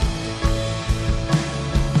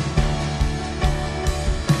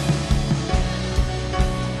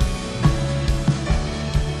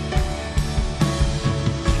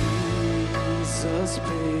 Jesus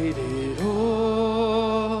paid it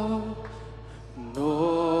all, and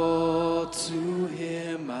all to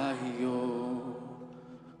him I owe.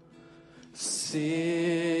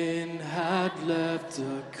 Sin had left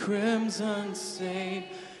a crimson stain,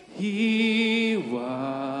 he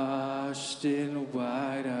washed it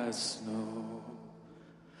white as snow.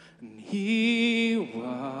 And he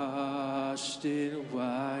washed it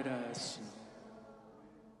white as snow.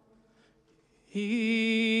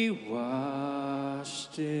 He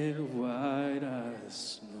washed it white as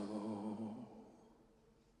snow.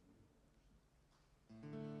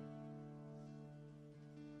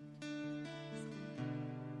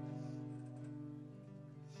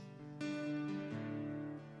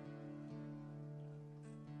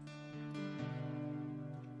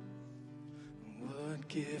 What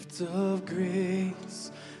gift of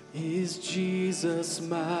grace is Jesus,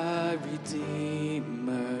 my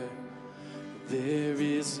Redeemer? There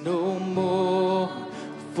is no more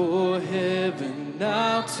for heaven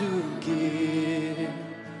now to give.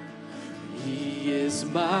 He is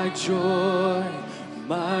my joy,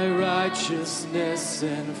 my righteousness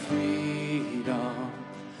and freedom,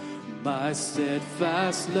 my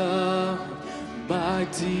steadfast love, my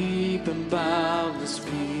deep and boundless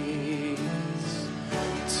peace.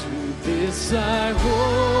 To this I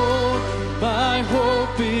hold, my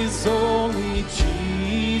hope is only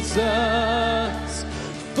Jesus,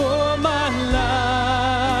 for my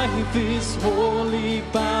life is wholly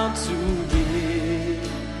bound to His.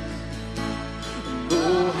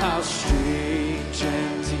 Oh, how strange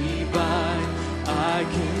and divine, I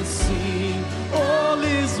can see all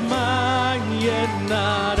is mine, yet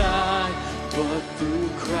not I, but through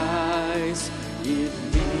Christ in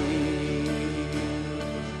me.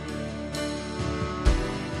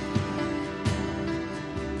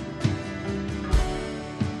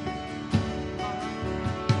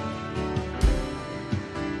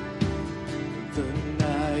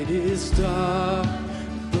 Is dark,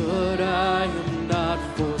 but I am not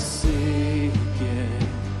forsaken,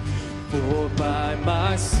 for by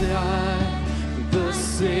my side the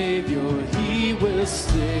Savior, He will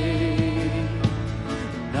stay.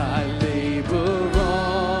 And I labor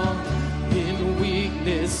on in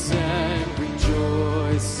weakness and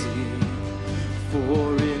rejoicing,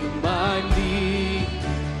 for in my need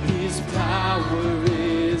His power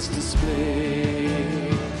is displayed.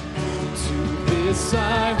 This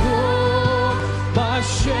I hope, my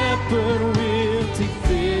shepherd will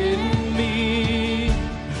defend me.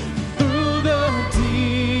 Through the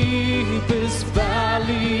deepest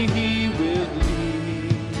valley He will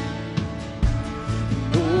lead.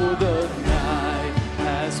 Though the night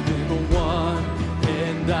has been won,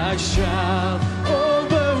 and I shall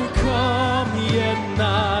overcome, yet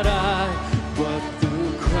not I, but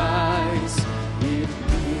through Christ in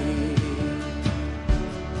me.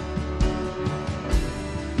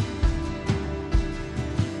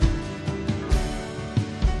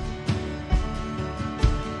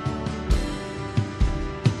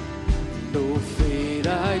 No fate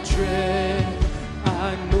I dread,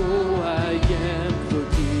 I know I am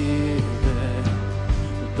forgiven.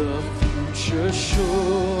 The future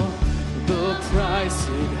sure, the price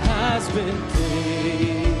it has been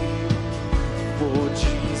paid. For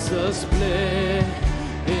Jesus bled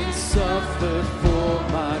and suffered for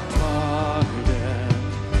my pardon,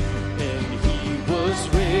 and He was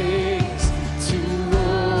raised to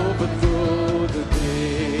overthrow the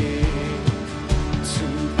day. To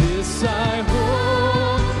this I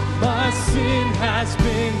hold, my sin has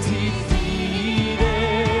been defeated.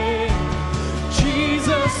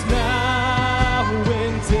 Jesus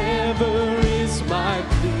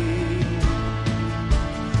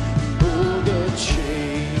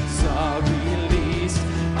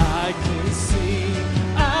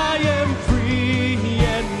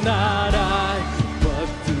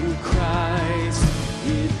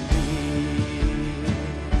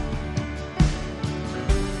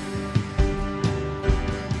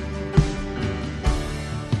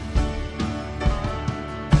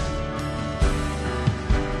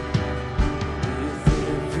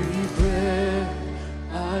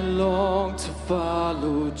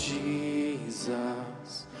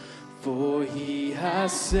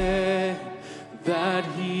said that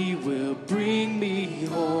he will bring me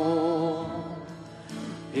home.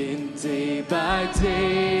 And day by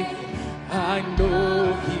day, I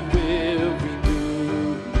know he will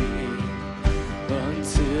renew me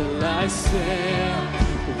until I stand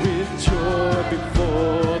with joy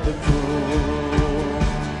before the throne.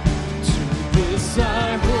 To this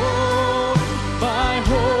I hold, my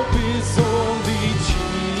hope is only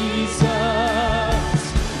Jesus.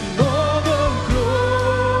 All the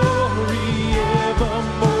glory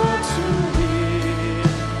evermore to him.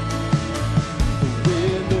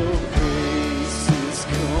 When the race is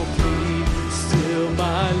complete, still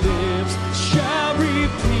my lips shall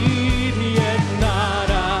repeat, yet not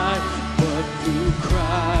I, but through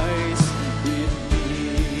Christ in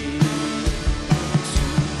me. To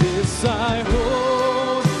this I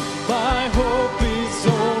hold, my hope is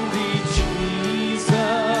only Jesus.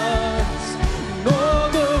 And all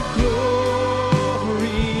the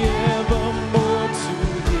glory evermore to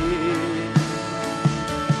him.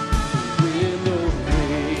 When the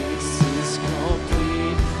race is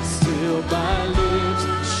complete, still my lips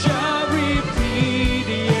shall repeat,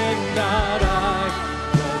 yet not I,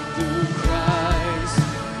 but through Christ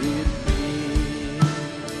in me.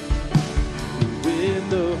 When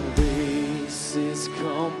the race is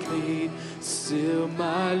complete, still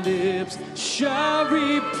my lips shall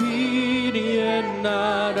repeat, yet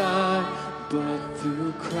not I, but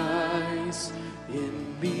through Christ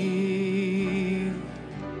in me.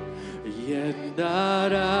 Yet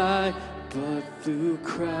not I, but through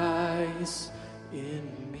Christ in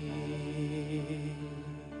me.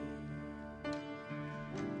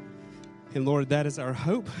 And Lord, that is our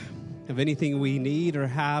hope of anything we need or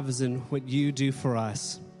have is in what you do for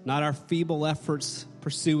us. Not our feeble efforts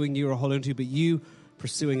pursuing you or holding on to you, but you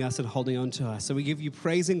pursuing us and holding on to us. So we give you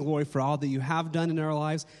praise and glory for all that you have done in our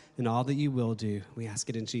lives and all that you will do. We ask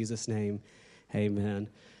it in Jesus' name. Amen.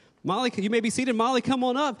 Molly, you may be seated. Molly, come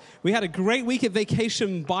on up. We had a great week at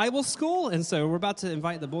Vacation Bible School, and so we're about to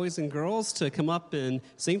invite the boys and girls to come up and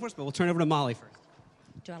sing for us, but we'll turn it over to Molly first.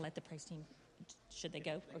 Do I let the praise team, should they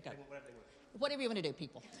go or go? Whatever you want to do,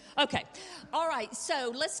 people. Okay. All right.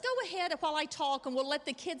 So let's go ahead while I talk, and we'll let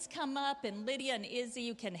the kids come up, and Lydia and Izzy,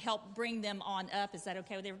 you can help bring them on up. Is that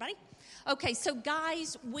okay with everybody? Okay. So,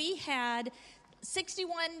 guys, we had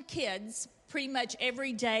 61 kids pretty much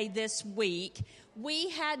every day this week. We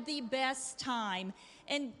had the best time.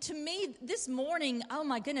 And to me, this morning, oh,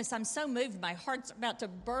 my goodness, I'm so moved. My heart's about to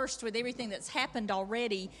burst with everything that's happened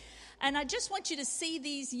already. And I just want you to see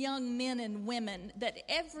these young men and women that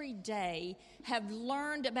every day have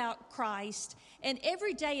learned about Christ. And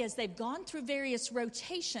every day as they've gone through various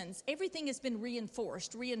rotations, everything has been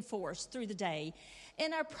reinforced through the day.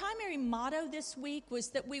 And our primary motto this week was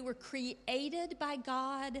that we were created by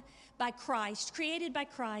God, created by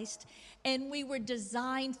Christ, and we were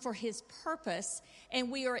designed for his purpose,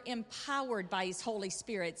 and we are empowered by his Holy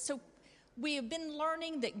Spirit. So we have been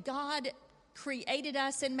learning that God created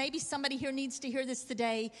us, and maybe somebody here needs to hear this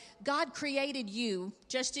today. God created you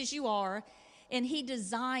just as you are, and he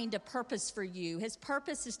designed a purpose for you. His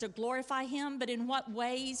purpose is to glorify him, but in what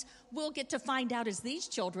ways? We'll get to find out as these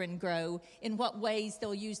children grow, in what ways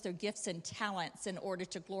they'll use their gifts and talents in order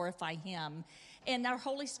to glorify him. And our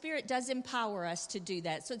Holy Spirit does empower us to do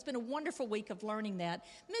that. So it's been a wonderful week of learning that.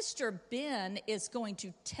 Mr. Ben is going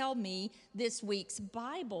to tell me this week's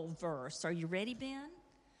Bible verse. Are you ready, Ben?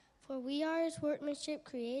 For we are his workmanship,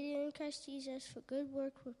 created in Christ Jesus for good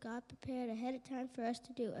work, with God prepared ahead of time for us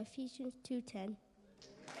to do. Ephesians 2:10.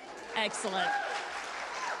 Excellent.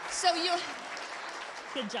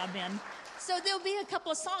 Good job, Ben. So there'll be a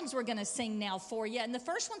couple of songs we're going to sing now for you, and the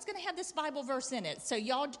first one's going to have this Bible verse in it. So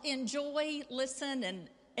y'all enjoy, listen,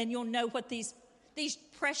 and you'll know what these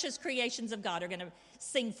precious creations of God are going to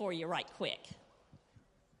sing for you right quick.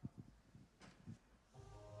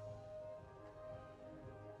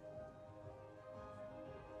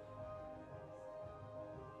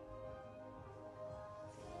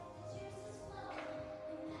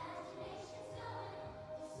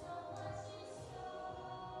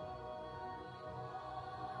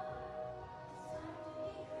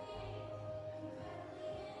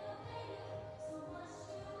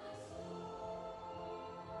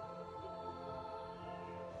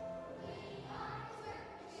 We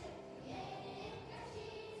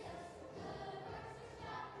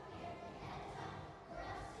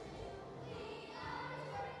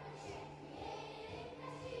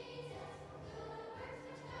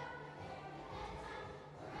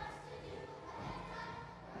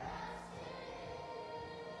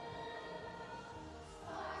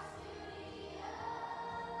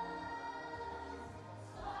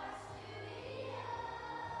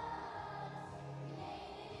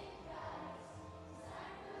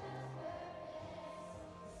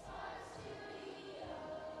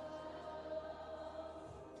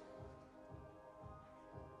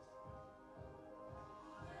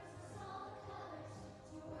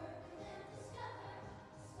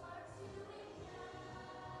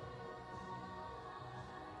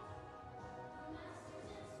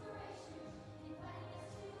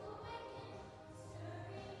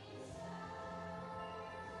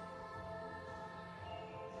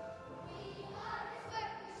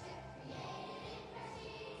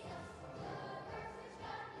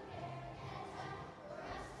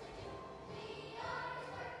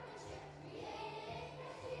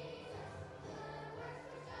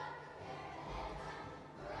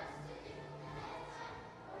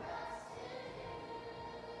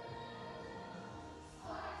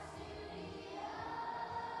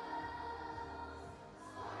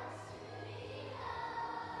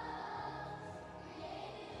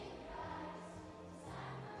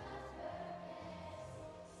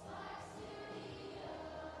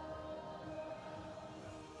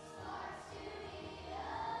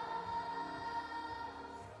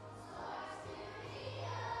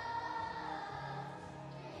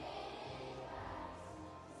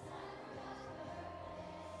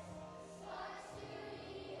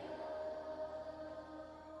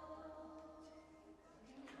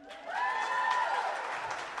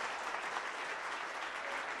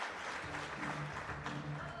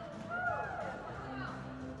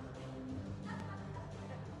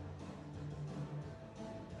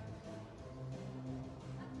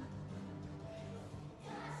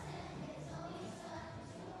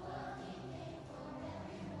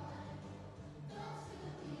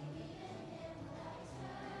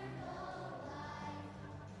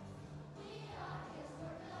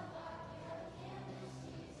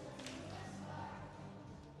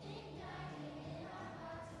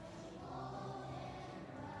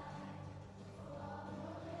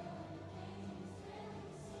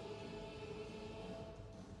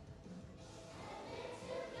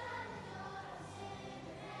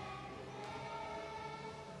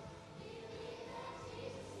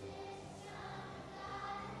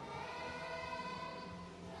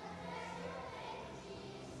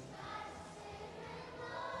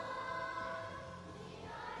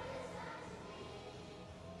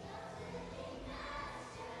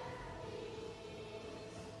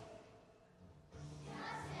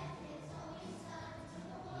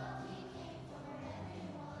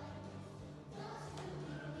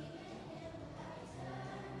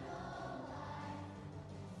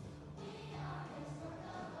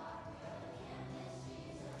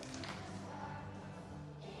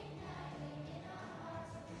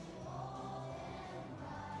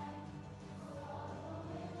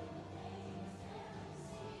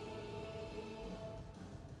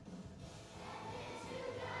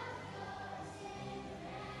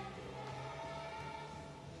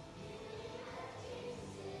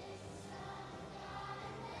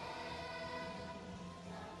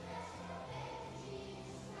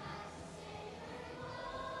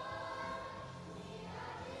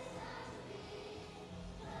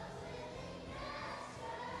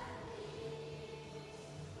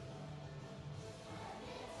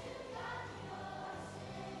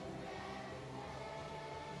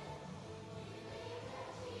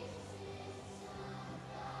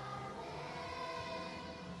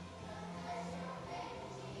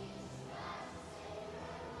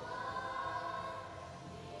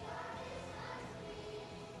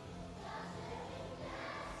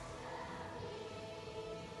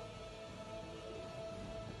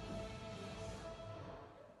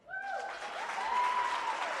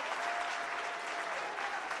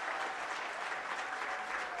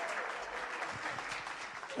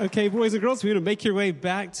Okay, boys and girls, we're going to make your way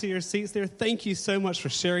back to your seats there. Thank you so much for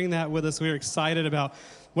sharing that with us. We're excited about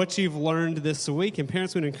what you've learned this week. And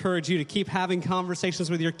parents, would encourage you to keep having conversations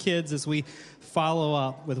with your kids as we follow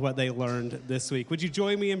up with what they learned this week. Would you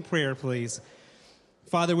join me in prayer, please?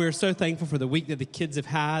 Father, we are so thankful for the week that the kids have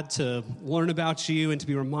had to learn about you and to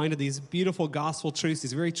be reminded of these beautiful gospel truths,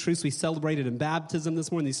 these very truths we celebrated in baptism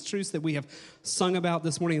this morning, these truths that we have sung about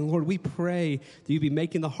this morning. And Lord, we pray that you be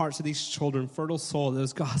making the hearts of these children fertile soil, that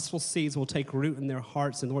those gospel seeds will take root in their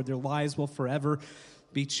hearts, and Lord, their lives will forever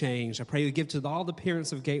be changed. I pray you give to all the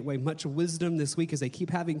parents of Gateway much wisdom this week as they keep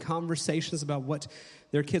having conversations about what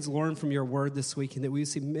their kids learn from your word this week, and that we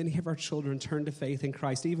see many of our children turn to faith in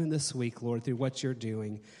Christ even this week, Lord, through what you're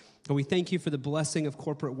doing. And we thank you for the blessing of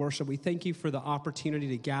corporate worship. We thank you for the opportunity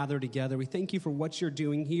to gather together. We thank you for what you're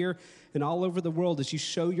doing here and all over the world as you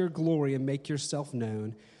show your glory and make yourself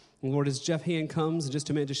known. And Lord, as Jeff Hand comes in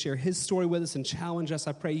just a minute to share his story with us and challenge us,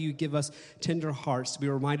 I pray you give us tender hearts to be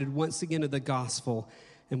reminded once again of the gospel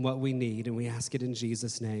and what we need. And we ask it in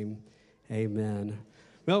Jesus' name. Amen.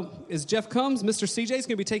 Well, as Jeff comes, Mr. CJ is going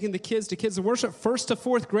to be taking the kids to Kids of Worship, 1st to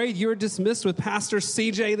 4th grade. You're dismissed with Pastor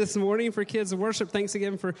CJ this morning for Kids of Worship. Thanks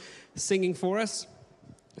again for singing for us.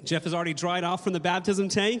 Jeff has already dried off from the baptism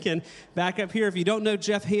tank, and back up here, if you don't know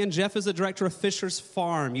Jeff Hand, Jeff is the director of Fisher's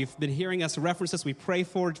Farm. You've been hearing us reference this. We pray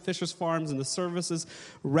for Fisher's Farms in the services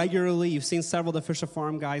regularly. You've seen several of the Fisher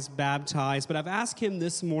Farm guys baptized, but I've asked him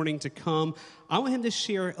this morning to come. I want him to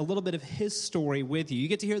share a little bit of his story with you. You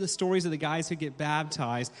get to hear the stories of the guys who get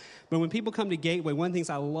baptized, but when people come to Gateway, one of the things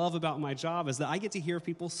I love about my job is that I get to hear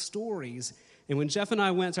people's stories. And when Jeff and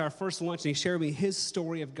I went to our first lunch and he shared with me his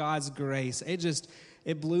story of God's grace,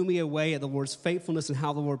 it blew me away at the Lord's faithfulness and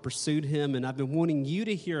how the Lord pursued him. And I've been wanting you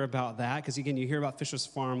to hear about that because, again, you hear about Fisher's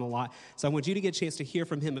Farm a lot. So I want you to get a chance to hear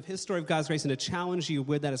from him of his story of God's grace and to challenge you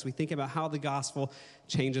with that as we think about how the gospel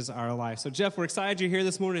changes our life. So, Jeff, we're excited you're here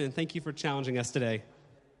this morning, and thank you for challenging us today.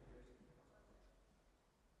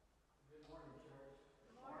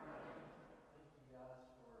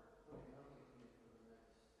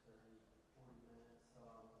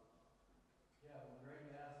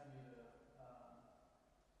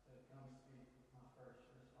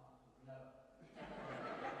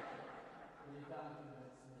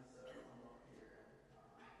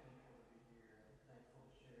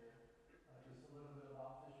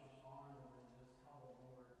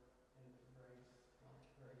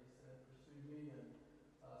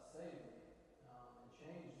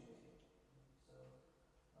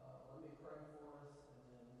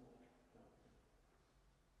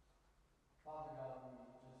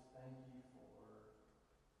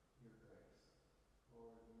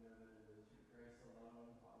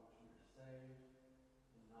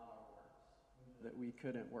 That we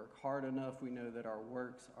couldn't work hard enough. We know that our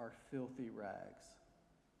works are filthy rags.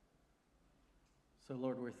 So,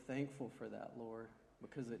 Lord, we're thankful for that, Lord,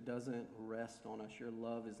 because it doesn't rest on us. Your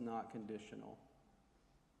love is not conditional.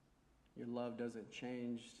 Your love doesn't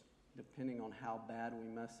change depending on how bad we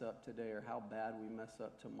mess up today or how bad we mess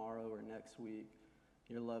up tomorrow or next week.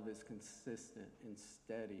 Your love is consistent and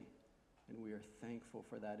steady, and we are thankful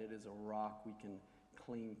for that. It is a rock we can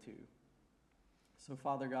cling to. So,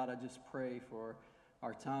 Father God, I just pray for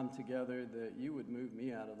our time together that you would move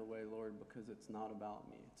me out of the way, Lord, because it's not about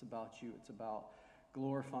me. It's about you. It's about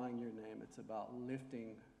glorifying your name. It's about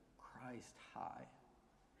lifting Christ high.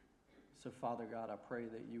 So, Father God, I pray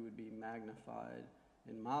that you would be magnified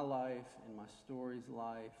in my life, in my story's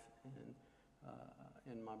life,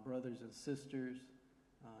 and in my brothers and sisters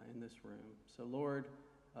in this room. So, Lord,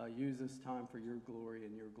 use this time for your glory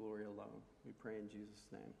and your glory alone. We pray in Jesus'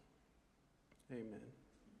 name. Amen.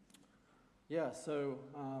 Yeah, so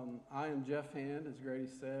I am Jeff Hand, as Grady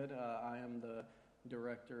said. I am the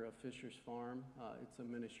director of Fisher's Farm. It's a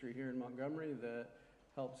ministry here in Montgomery that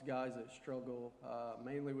helps guys that struggle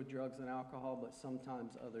mainly with drugs and alcohol, but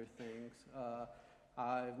sometimes other things.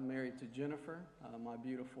 I'm married to Jennifer, my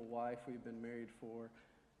beautiful wife. We've been married for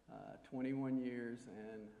 21 years,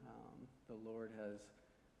 and the Lord has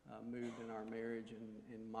moved in our marriage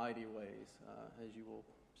in mighty ways, as you will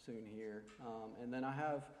soon hear. And then I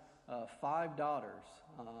have 5 daughters.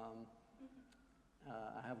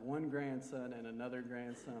 I have one grandson and another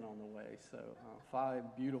grandson on the way, so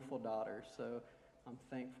 5 beautiful daughters. So I'm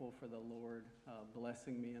thankful for the Lord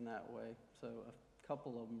blessing me in that way. So a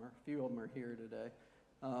few of them are here today.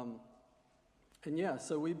 And yeah,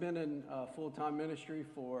 so we've been in full-time ministry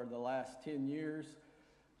for the last 10 years.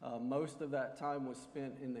 Most of that time was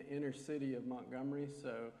spent in the inner city of Montgomery,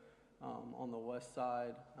 so on the west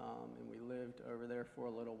side, and we lived over there for a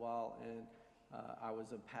little while, and I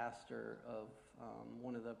was a pastor of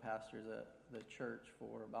one of the pastors at the church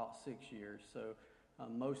for about 6 years. So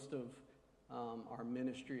most of our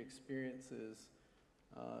ministry experiences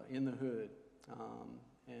in the hood.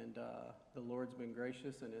 And the Lord's been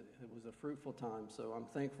gracious, and it was a fruitful time. So I'm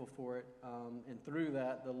thankful for it. And through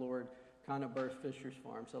that, the Lord kind of birthed Fisher's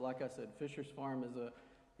Farm. So like I said, Fisher's Farm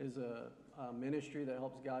is a ministry that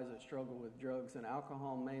helps guys that struggle with drugs and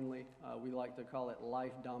alcohol mainly. We like to call it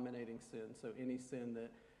life-dominating sin. So any sin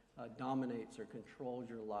that dominates or controls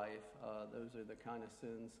your life, those are the kind of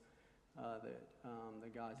sins that the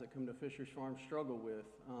guys that come to Fisher's Farm struggle with.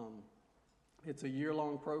 It's a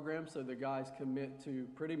year-long program, so the guys commit to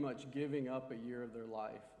pretty much giving up a year of their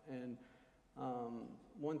life. And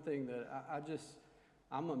one thing that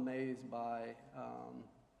I'm amazed by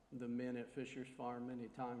the men at Fisher's Farm many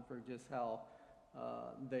times for just how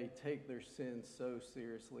they take their sins so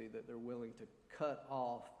seriously that they're willing to cut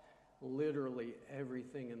off literally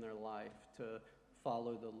everything in their life to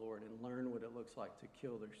follow the Lord and learn what it looks like to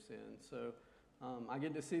kill their sins. So I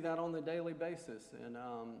get to see that on the daily basis, and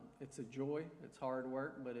it's a joy. It's hard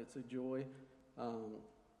work, but it's a joy.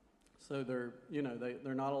 So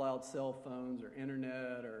they're not allowed cell phones or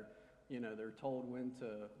internet, or they're told when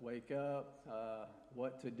to wake up,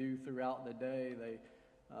 what to do throughout the day. They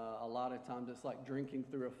a lot of times it's like drinking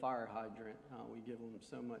through a fire hydrant. We give them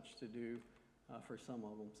so much to do. For some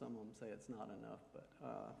of them say it's not enough, but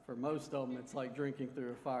for most of them it's like drinking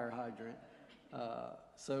through a fire hydrant.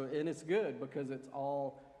 And it's good because it's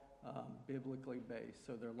all biblically based.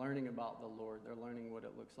 So they're learning about the Lord. They're learning what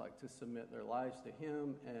it looks like to submit their lives to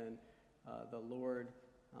Him and the Lord.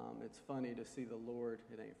 It's funny to see the Lord.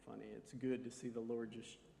 It ain't funny. It's good to see the Lord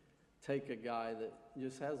just take a guy that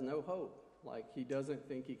just has no hope. Like, he doesn't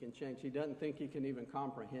think he can change. He doesn't think he can even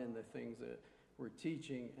comprehend the things that we're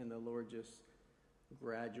teaching, and the Lord just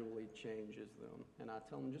gradually changes them. And I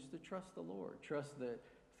tell them just to trust the Lord. Trust that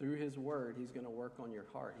through His Word, He's going to work on your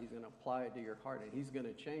heart. He's going to apply it to your heart, and He's going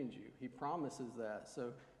to change you. He promises that,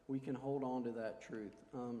 so we can hold on to that truth.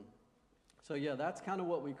 That's kind of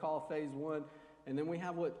what we call phase 1. And then we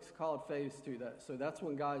have what's called phase 2. So that's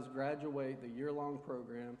when guys graduate the year-long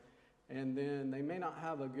program, and then they may not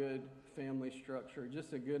have a good family structure,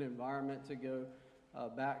 just a good environment to go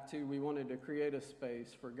back to. We wanted to create a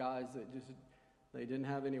space for guys that they didn't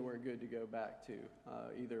have anywhere good to go back to.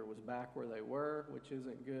 Either it was back where they were, which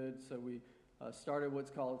isn't good. So we started what's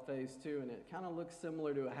called phase 2, and it kind of looks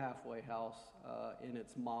similar to a halfway house in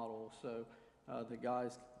its model. So the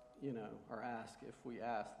guys are asked, if we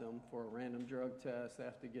ask them for a random drug test, they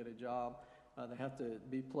have to get a job, they have to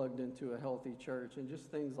be plugged into a healthy church, and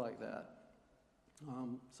just things like that.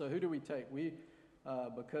 So who do we take?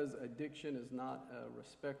 Because addiction is not a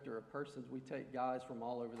respecter of persons, we take guys from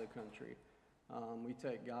all over the country. We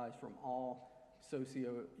take guys from all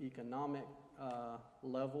socioeconomic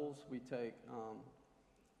levels. We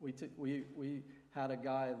had a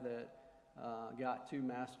guy that got 2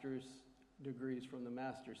 master's degrees from the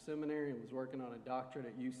Master's Seminary and was working on a doctorate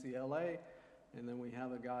at UCLA, and then we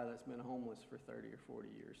have a guy that's been homeless for 30 or 40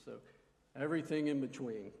 years. So everything in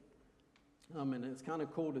between. And it's kind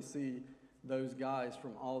of cool to see those guys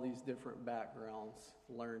from all these different backgrounds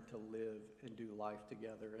learn to live and do life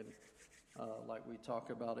together. And like we talk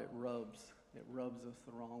about, it rubs us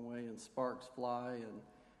the wrong way, and sparks fly, and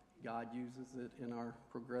God uses it in our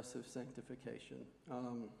progressive sanctification.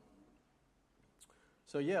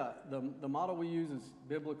 The model we use is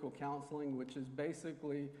biblical counseling, which is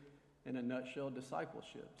basically, in a nutshell,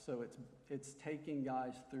 discipleship. So it's taking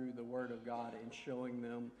guys through the Word of God and showing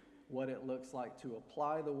them what it looks like to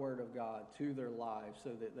apply the Word of God to their lives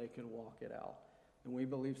so that they can walk it out. And we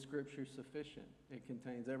believe Scripture is sufficient. It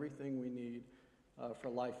contains everything we need for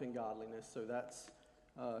life and godliness. So that's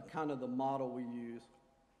kind of the model we use.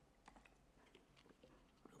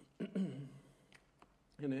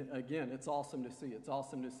 And it's awesome to see. It's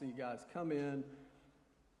awesome to see guys come in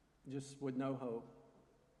just with no hope,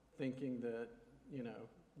 thinking that,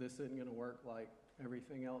 this isn't going to work like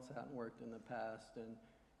everything else hadn't worked in the past, and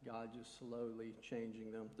God just slowly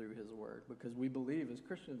changing them through His Word. Because we believe as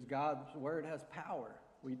Christians, God's Word has power.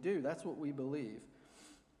 We do. That's what we believe.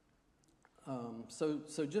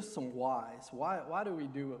 So just some whys. Why do we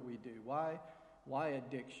do what we do? Why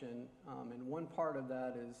addiction? And one part of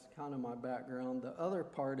that is kind of my background. The other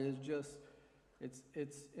part is just,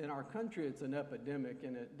 it's in our country, it's an epidemic,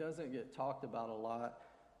 and it doesn't get talked about a lot.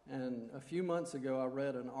 And a few months ago, I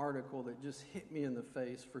read an article that just hit me in the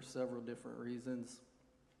face for several different reasons.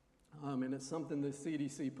 And it's something the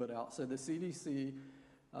CDC put out. So the CDC,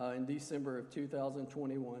 in December of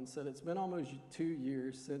 2021, said it's been almost 2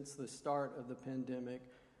 years since the start of the pandemic,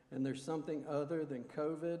 and there's something other than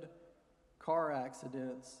COVID car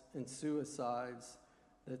accidents and suicides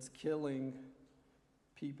that's killing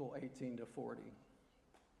people 18 to 40.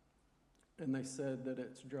 And they said that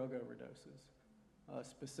it's drug overdoses,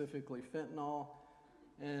 specifically fentanyl.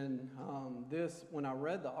 And when I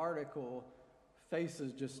read the article,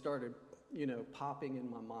 faces just started, popping in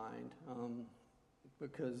my mind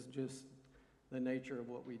because just the nature of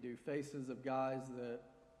what we do. Faces of guys that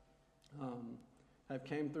have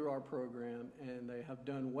came through our program and they have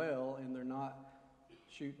done well, and they're not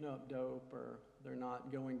shooting up dope or they're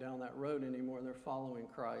not going down that road anymore. They're following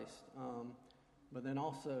Christ. But then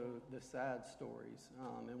also the sad stories.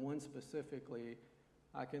 And one specifically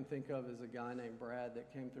I can think of is a guy named Brad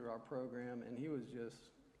that came through our program, and he was just,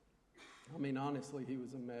 honestly, he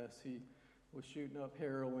was a mess. He was shooting up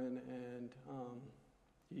heroin, and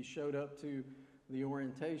he showed up to the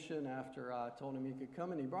orientation after I told him he could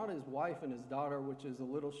come, and he brought his wife and his daughter, which is a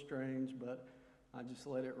little strange, but I just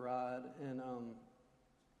let it ride. And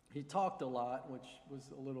he talked a lot, which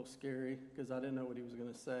was a little scary because I didn't know what he was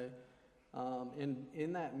going to say. And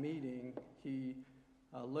in that meeting, he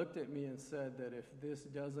looked at me and said that if this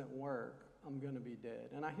doesn't work, I'm going to be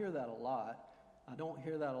dead. And I hear that a lot. I don't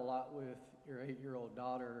hear that a lot with your 8-year-old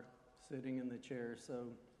daughter sitting in the chair.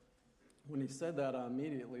 So when he said that, I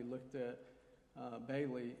immediately looked at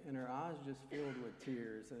Bailey, and her eyes just filled with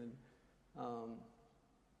tears. And,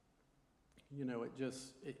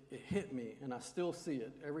 it hit me, and I still see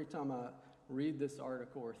it. Every time I read this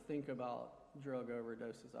article or think about drug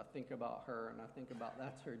overdoses, I think about her, and I think about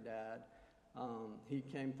that's her dad. He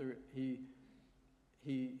came through, he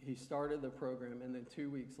started the program, and then 2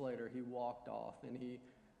 weeks later he walked off, and he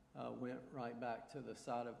went right back to the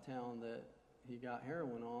side of town that he got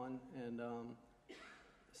heroin on, and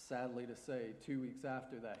sadly to say, 2 weeks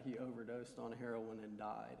after that he overdosed on heroin and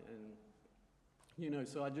died. And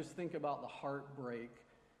so I just think about the heartbreak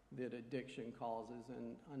that addiction causes,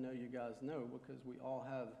 and I know you guys know because we all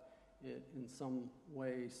have it in some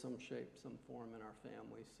way, some shape, some form in our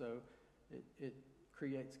family. So it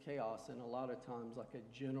creates chaos, and a lot of times like a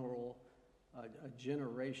generational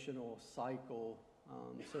cycle.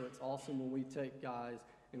 So it's awesome when we take guys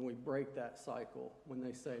and we break that cycle. When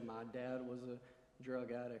they say, my dad was a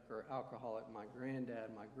drug addict or alcoholic, my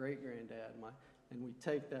granddad, my great-granddad, and we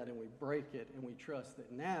take that and we break it, and we trust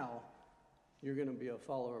that now you're going to be a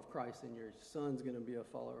follower of Christ, and your son's going to be a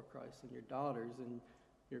follower of Christ, and your daughters and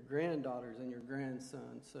your granddaughters and your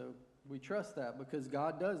grandson. So we trust that because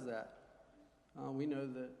God does that. We know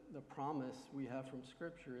that the promise we have from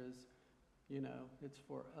Scripture is, it's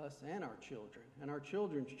for us and our children and our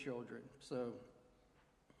children's children. So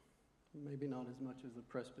maybe not as much as the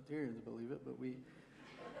Presbyterians believe it, but we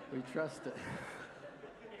trust it.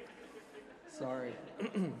 Sorry.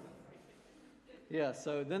 Yeah,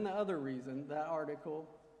 so then the other reason, that article,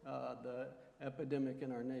 the epidemic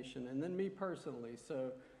in our nation, and then me personally.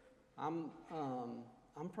 So I'm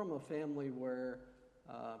from a family where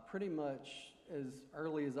pretty much as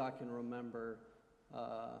early as I can remember,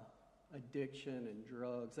 addiction and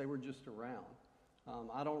drugs, they were just around.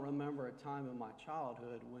 I don't remember a time in my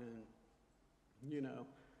childhood when,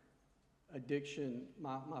 addiction,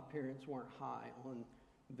 my parents weren't high on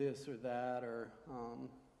this or that or,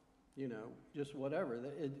 just whatever.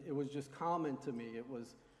 It was just common to me. It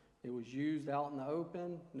was used out in the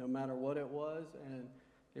open, no matter what it was, and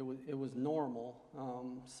it was normal.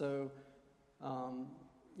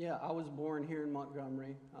 I was born here in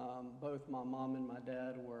Montgomery. Both my mom and my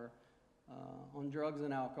dad were on drugs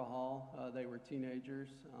and alcohol. They were teenagers.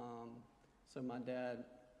 So my dad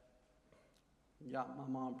got my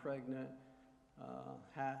mom pregnant.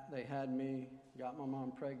 They had me, got my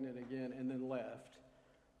mom pregnant again, and then left.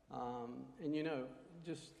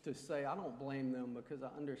 Just to say, I don't blame them because I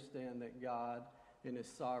understand that God in His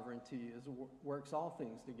sovereignty works all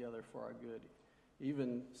things together for our good.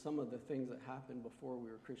 Even some of the things that happened before we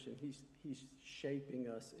were Christian, He's shaping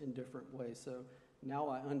us in different ways. So now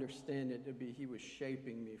I understand it to be He was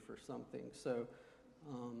shaping me for something. So,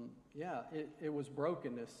 it was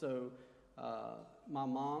brokenness. So my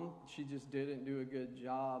mom, she just didn't do a good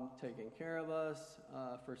job taking care of us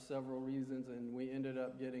for several reasons, and we ended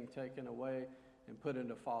up getting taken away and put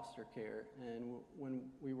into foster care. And when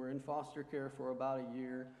we were in foster care for about a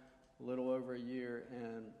little over a year,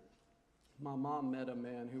 and my mom met a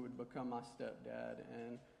man who would become my stepdad,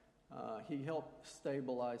 and he helped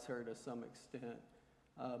stabilize her to some extent,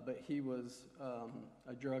 but he was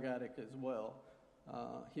a drug addict as well.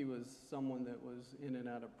 He was someone that was in and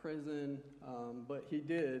out of prison, but he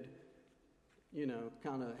did,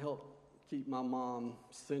 kind of help keep my mom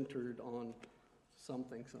centered on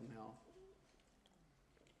something somehow.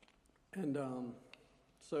 And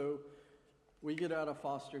so we get out of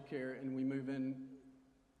foster care and we move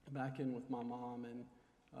back in with my mom and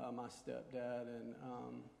my stepdad, and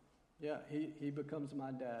he becomes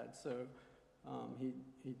my dad. So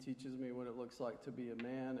he teaches me what it looks like to be a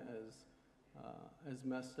man. As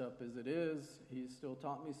messed up as it is, he's still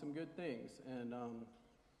taught me some good things. And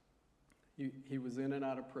he was in and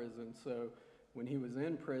out of prison, so when he was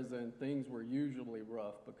in prison, things were usually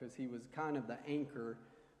rough because he was kind of the anchor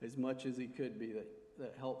as much as he could be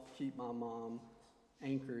that helped keep my mom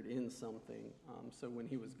anchored in something. So when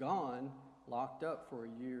he was gone, locked up for a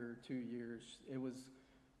year or 2 years, it was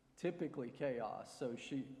typically chaos. So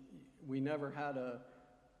we never had a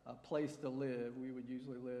place to live. We would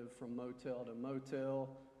usually live from motel to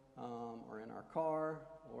motel, or in our car,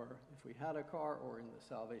 or if we had a car, or in the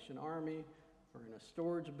Salvation Army, or in a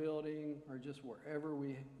storage building, or just wherever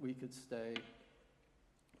we could stay.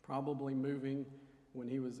 Probably moving when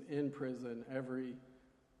he was in prison every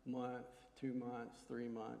month, 2 months, 3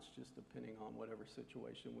 months, just depending on whatever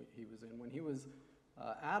situation he was in. When he was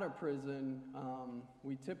out of prison,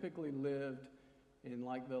 we typically lived in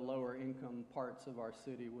like the lower income parts of our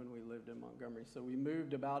city when we lived in Montgomery. So we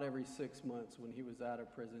moved about every 6 months when he was out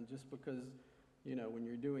of prison, just because, when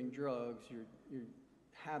you're doing drugs, your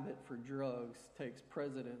habit for drugs takes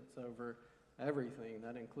precedence over everything.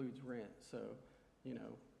 That includes rent. So,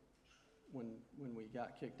 when we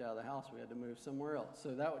got kicked out of the house, we had to move somewhere else.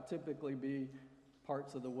 So that would typically be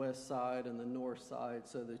parts of the west side and the north side,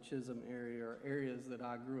 so the Chisholm area, or areas that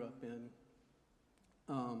I grew up in.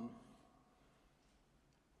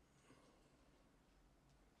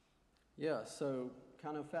 So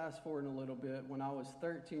kind of fast forwarding a little bit, when I was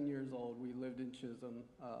 13 years old, we lived in Chisholm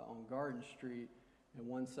on Garden Street, and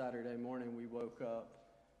one Saturday morning we woke up,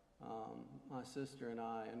 my sister and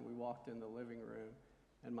I, and we walked in the living room,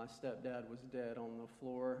 and my stepdad was dead on the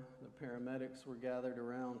floor. The paramedics were gathered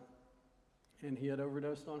around, and he had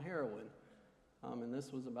overdosed on heroin. And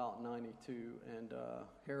this was about 92, and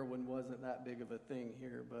heroin wasn't that big of a thing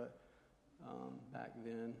here, but back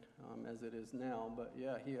then, as it is now. But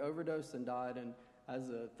yeah, he overdosed and died, and as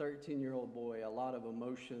a 13-year-old boy, a lot of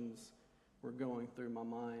emotions were going through my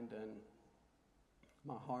mind and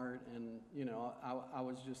my heart, and I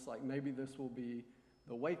was just like, maybe this will be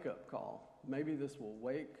the wake-up call. Maybe this will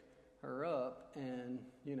wake her up, and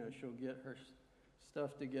she'll get her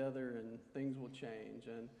stuff together, and things will change.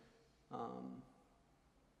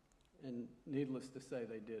 And needless to say,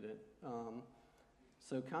 they didn't.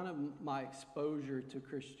 So kind of my exposure to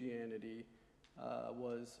Christianity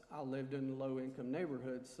was, I lived in a low-income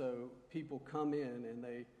neighborhood, so people come in and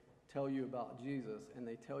they tell you about Jesus, and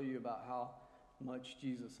they tell you about how much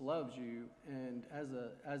Jesus loves you. And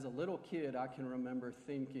as a little kid, I can remember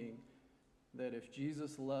thinking that if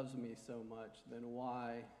Jesus loves me so much, then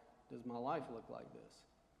why does my life look like this?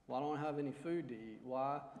 Why don't I have any food to eat?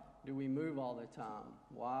 Why do we move all the time?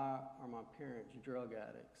 Why are my parents drug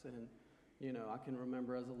addicts? And I can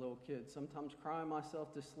remember as a little kid sometimes crying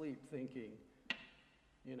myself to sleep thinking,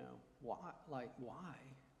 why? Like, why?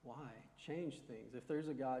 Why? Change things. If there's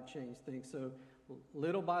a God, change things. So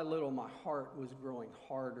little by little, my heart was growing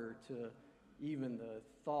harder to even the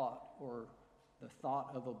thought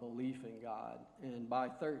of a belief in God. And by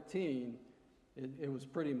 13, it was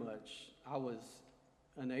pretty much, I was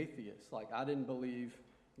an atheist. Like, I didn't believe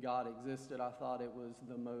God existed. I thought it was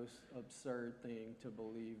the most absurd thing to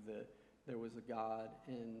believe that there was a God,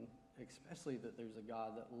 and especially that there's a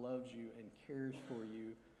God that loves you and cares for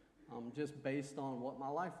you, just based on what my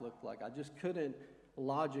life looked like. I just couldn't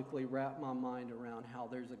logically wrap my mind around how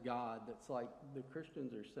there's a God that's like the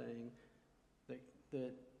Christians are saying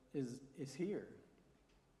that is here.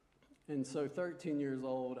 And so 13 years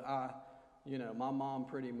old, my mom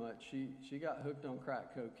pretty much, she got hooked on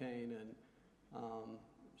crack cocaine, and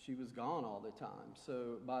she was gone all the time.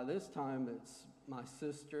 So by this time, it's my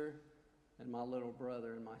sister and my little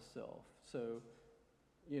brother and myself. So,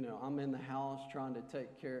 I'm in the house trying to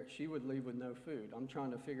take care. She would leave with no food. I'm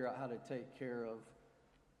trying to figure out how to take care of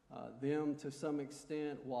them to some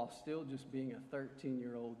extent while still just being a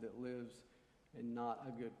 13-year-old that lives in not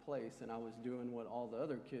a good place. And I was doing what all the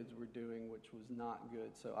other kids were doing, which was not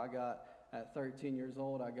good. So at 13 years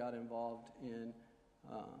old, I got involved in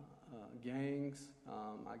gangs.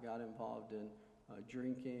 I got involved in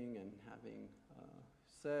drinking and having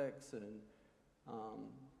sex and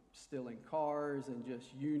stealing cars, and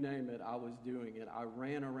just you name it, I was doing it. I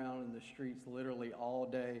ran around in the streets literally all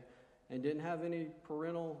day and didn't have any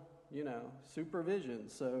parental, supervision.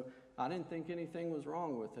 So I didn't think anything was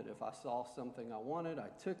wrong with it. If I saw something I wanted, I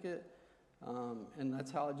took it. And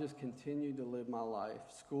that's how I just continued to live my life.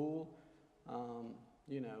 School,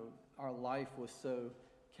 our life was so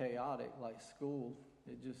chaotic like school.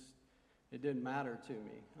 It didn't matter to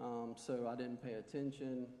me. So I didn't pay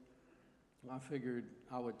attention. I figured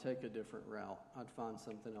I would take a different route. I'd find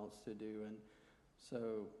something else to do. And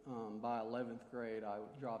so by 11th grade, I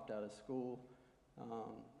dropped out of school.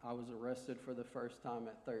 I was arrested for the first time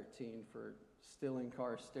at 13 for stealing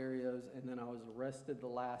car stereos, and then I was arrested the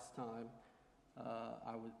last time.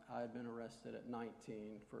 I had been arrested at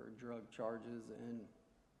 19 for drug charges, and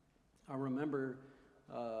I remember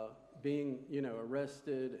being,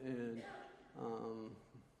 arrested, and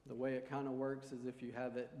the way it kind of works is if you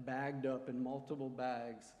have it bagged up in multiple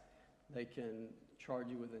bags, they can charge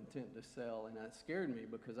you with intent to sell, and that scared me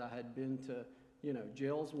because I had been to,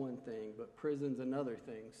 jail's one thing, but prison's another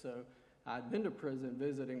thing. So I'd been to prison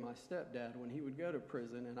visiting my stepdad when he would go to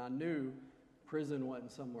prison, and I knew prison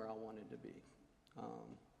wasn't somewhere I wanted to be.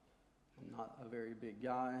 I'm not a very big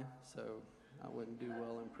guy, so I wouldn't do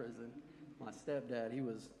well in prison. My stepdad, he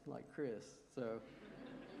was like Chris, so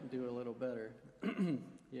I'd do a little better.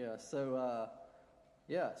 So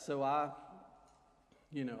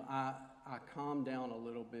I calmed down a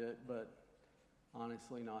little bit, but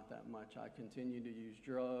honestly not that much. I continued to use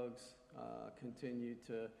drugs, continued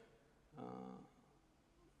to,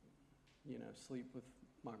 sleep with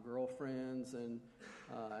my girlfriends, and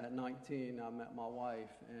at 19 I met my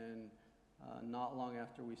wife, and not long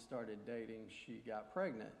after we started dating, she got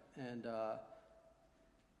pregnant, and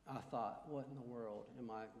I thought, what in the world am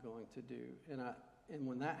I going to do? And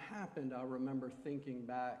when that happened, I remember thinking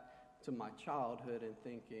back to my childhood and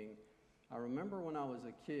thinking, I remember when I was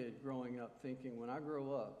a kid growing up thinking, when I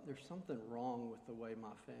grow up, there's something wrong with the way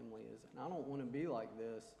my family is, and I don't want to be like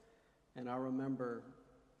this. And I remember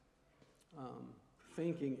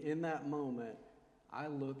thinking in that moment, I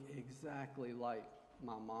look exactly like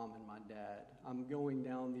my mom and my dad. I'm going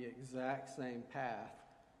down the exact same path.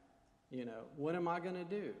 What am I going to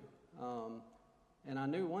do? And I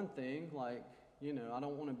knew one thing, I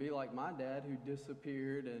don't want to be like my dad who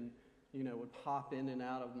disappeared and, would pop in and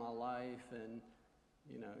out of my life, and,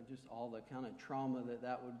 just all the kind of trauma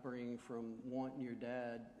that would bring from wanting your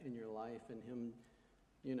dad in your life and him,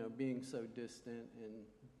 being so distant. And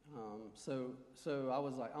so I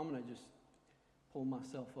was like, I'm going to just pull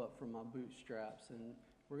myself up from my bootstraps, and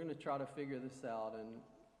we're going to try to figure this out. And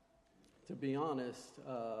to be honest,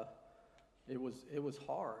 it was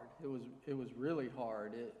hard. It was really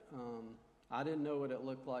hard. I didn't know what it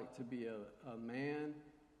looked like to be a man.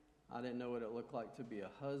 I didn't know what it looked like to be a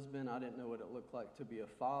husband. I didn't know what it looked like to be a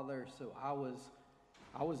father. So I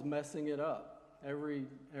was messing it up. Every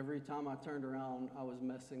time I turned around, I was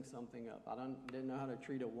messing something up. I didn't know how to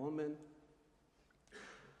treat a woman.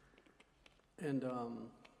 And,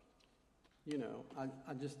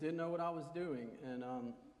 I just didn't know what I was doing. And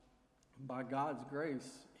by God's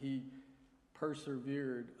grace, He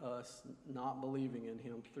persevered us not believing in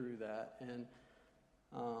Him through that.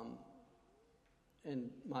 And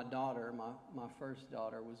my daughter, my first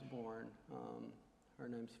daughter, was born. Her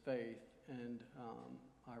name's Faith, and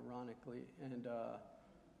ironically,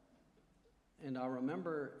 and I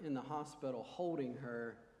remember in the hospital holding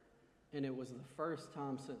her, and it was the first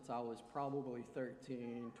time since I was probably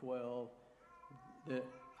 13, 12, that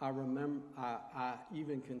I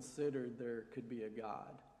even considered there could be a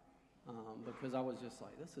God, because I was just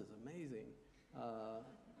like, this is amazing.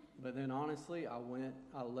 But then honestly, I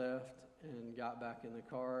left and got back in the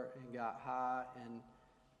car and got high and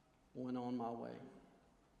went on my way.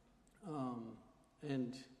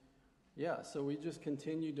 So we just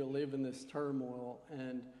continued to live in this turmoil,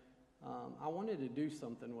 and I wanted to do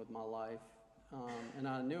something with my life, and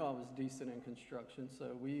I knew I was decent in construction,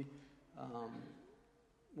 so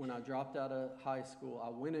when I dropped out of high school, I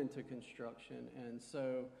went into construction, and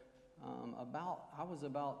so I was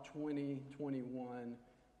about 20, 21.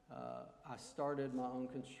 I started my own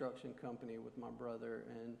construction company with my brother,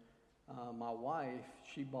 and my wife,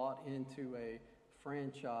 she bought into a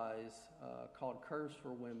franchise called Curves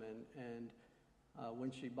for Women, and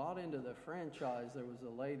when she bought into the franchise, there was a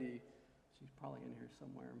lady, she's probably in here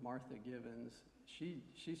somewhere, Martha Givens.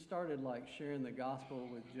 She started sharing the gospel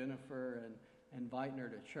with Jennifer and inviting her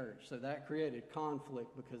to church. So that created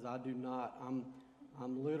conflict because I'm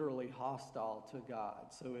literally hostile to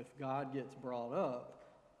God. So if God gets brought up,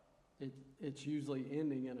 it's usually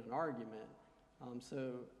ending in an argument.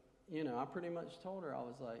 I pretty much told her, I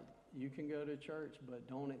was like, you can go to church, but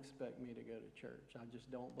don't expect me to go to church. I just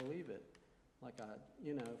don't believe it.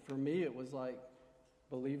 For me, it was like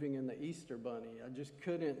believing in the Easter Bunny. I just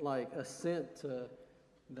couldn't assent to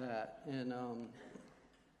that. And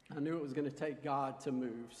I knew it was going to take God to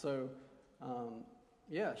move. So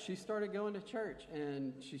yeah, she started going to church,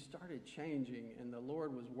 and she started changing, and the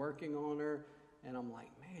Lord was working on her. And I'm like,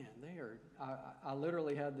 man, I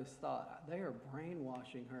literally had this thought, they are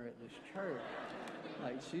brainwashing her at this church.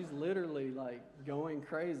 Like, she's literally, like, going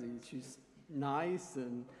crazy. She's nice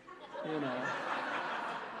and, you know.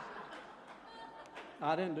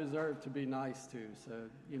 I didn't deserve to be nice to, so,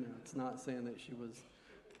 you know, it's not saying that she was,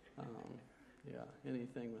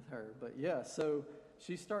 anything with her. But, yeah, so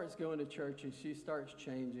she starts going to church, and she starts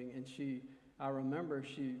changing, and I remember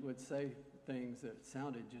she would say things that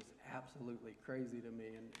sounded just absolutely crazy to me,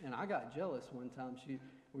 and I got jealous one time.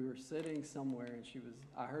 We were sitting somewhere, and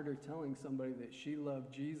I heard her telling somebody that she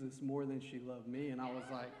loved Jesus more than she loved me, and I was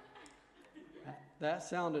like, that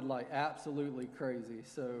sounded like absolutely crazy.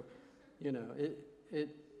 So, you know,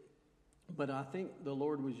 but I think the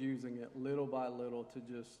Lord was using it little by little to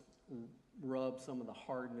just rub some of the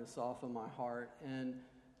hardness off of my heart. And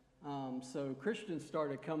so Christians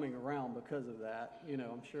started coming around because of that. You know,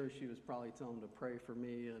 I'm sure she was probably telling them to pray for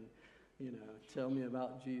me and, you know, tell me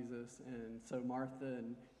about Jesus. And so Martha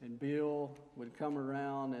and Bill would come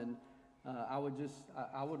around, and I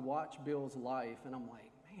would watch Bill's life, and I'm like,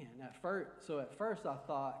 man, at first I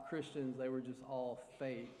thought Christians, they were just all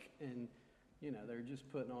fake, and, you know, they were just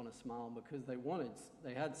putting on a smile because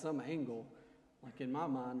they had some angle. Like in my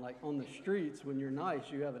mind, like on the streets, when you're nice,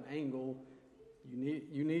 you have an angle.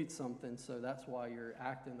 You need something, so that's why you're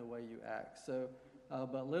acting the way you act. So,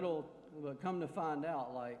 but come to find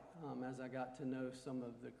out, like as I got to know some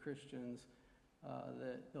of the Christians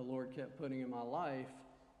that the Lord kept putting in my life,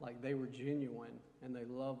 like they were genuine and they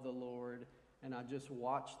loved the Lord, and I just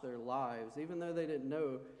watched their lives, even though they didn't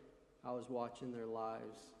know I was watching their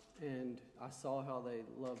lives, and I saw how they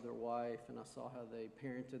loved their wife, and I saw how they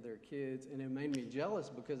parented their kids, and it made me jealous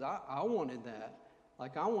because I wanted that.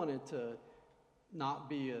 Like I wanted to not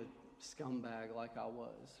be a scumbag like I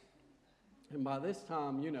was. And by this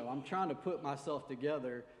time, you know, I'm trying to put myself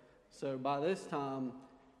together. So by this time,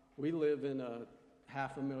 we live in a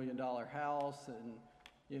 $500,000 house, and,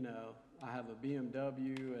 you know, I have a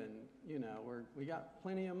BMW, and, you know, we got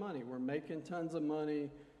plenty of money. We're making tons of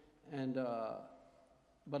money, and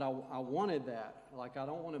but I wanted that. Like, I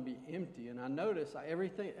don't want to be empty. And I noticed every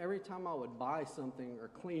time I would buy something or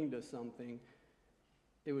clean to something,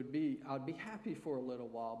 I'd be happy for a little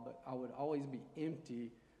while, but I would always be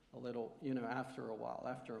empty a little, you know, after a while,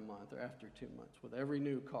 after a month or after 2 months. With every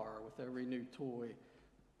new car, with every new toy,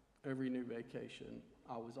 every new vacation,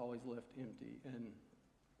 I was always left empty. And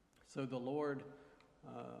so the Lord,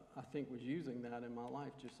 I think, was using that in my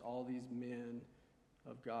life, just all these men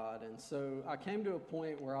of God. And so I came to a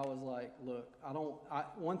point where I was like, look,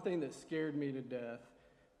 one thing that scared me to death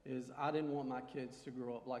is I didn't want my kids to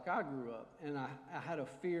grow up like I grew up. And I had a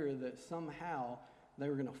fear that somehow they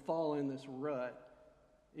were going to fall in this rut,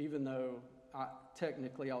 even though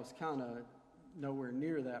technically I was kind of nowhere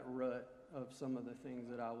near that rut of some of the things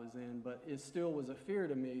that I was in, but it still was a fear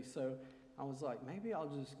to me. So I was like, maybe I'll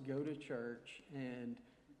just go to church and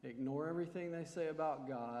ignore everything they say about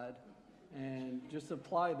God and just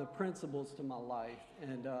apply the principles to my life.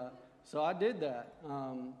 And so I did that.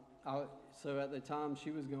 So at the time,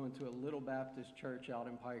 she was going to a little Baptist church out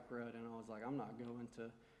in Pike Road, and I was like, I'm not going to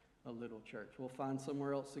a little church. We'll find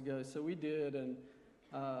somewhere else to go. So we did, and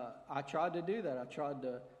I tried to do that. I tried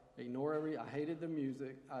to ignore I hated the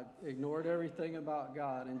music. I ignored everything about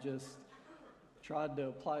God and just tried to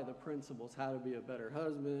apply the principles, how to be a better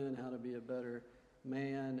husband, how to be a better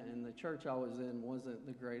man, and the church I was in wasn't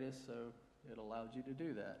the greatest, so it allowed you to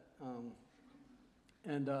do that.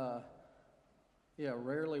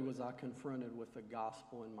 Rarely was I confronted with the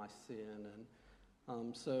gospel and my sin.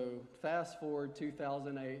 And so fast forward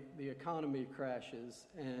 2008, the economy crashes,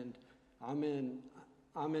 and I'm in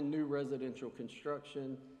new residential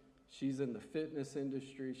construction. She's in the fitness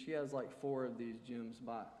industry. She has like 4 of these gyms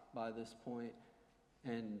by this point,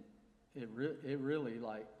 and it really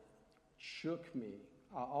like shook me.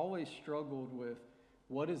 I always struggled with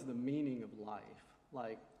what is the meaning of life?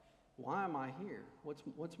 Like, why am I here?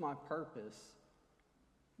 What's my purpose?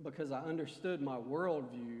 Because I understood my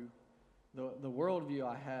worldview, the worldview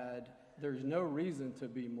I had, there's no reason to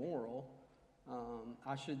be moral.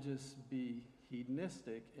 I should just be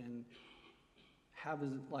hedonistic and have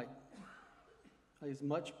as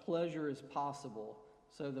much pleasure as possible.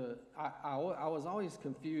 So I was always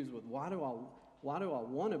confused with why do I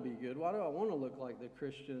want to be good? Why do I want to look like the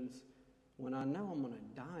Christians when I know I'm going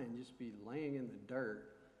to die and just be laying in the dirt?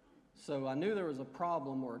 So I knew there was a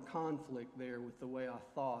problem or a conflict there with the way I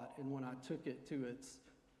thought, and when I took it to its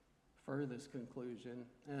furthest conclusion.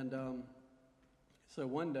 And So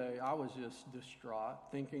one day I was just distraught,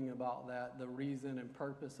 thinking about that, the reason and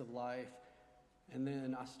purpose of life. And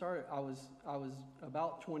then I was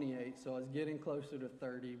about 28, so I was getting closer to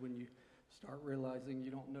 30 when you start realizing you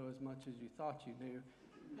don't know as much as you thought you knew.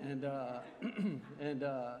 And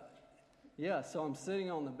so I'm sitting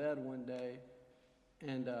on the bed one day,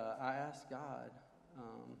 and I asked God,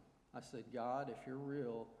 I said, God, if you're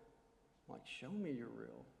real, like, show me you're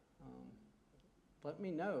real. Let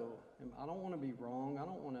me know. I don't want to be wrong. I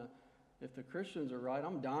don't want to, if the Christians are right,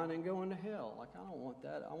 I'm dying and going to hell. Like, I don't want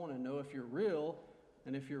that. I want to know if you're real,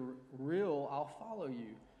 and if you're real, I'll follow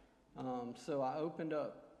you. So I opened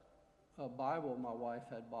up a Bible my wife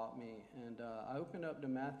had bought me, and I opened up to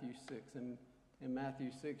Matthew 6, and in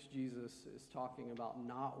Matthew 6, Jesus is talking about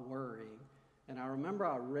not worrying. And I remember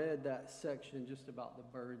I read that section just about the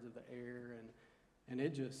birds of the air, and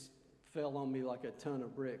it just fell on me like a ton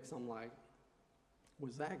of bricks. I'm like,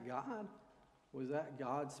 was that God? Was that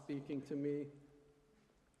God speaking to me?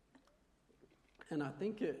 And I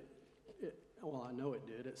think I know it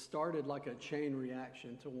did. It started like a chain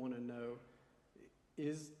reaction to want to know,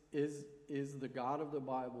 is the God of the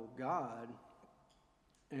Bible God?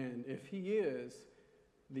 And if he is,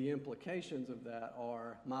 the implications of that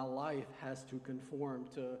are my life has to conform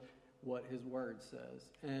to what his word says.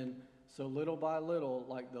 And so little by little,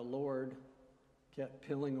 like the Lord kept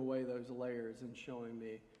peeling away those layers and showing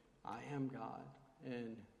me, I am God,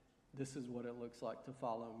 and this is what it looks like to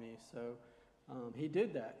follow me. So he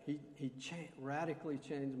did that. He radically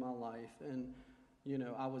changed my life, and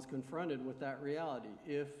I was confronted with that reality.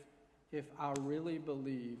 If I really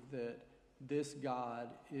believe that this God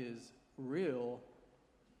is real,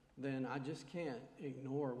 then I just can't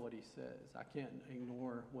ignore what he says. I can't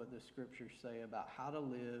ignore what the scriptures say about how to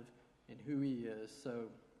live and who he is. So,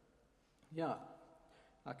 yeah,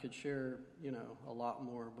 I could share, a lot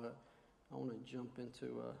more, but I want to jump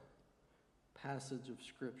into a passage of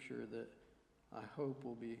scripture that I hope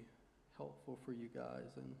will be helpful for you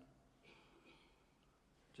guys and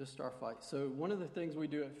just our fight. So one of the things we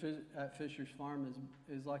do at Fisher's Farm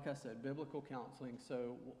is, like I said, biblical counseling.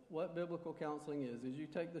 So what biblical counseling is you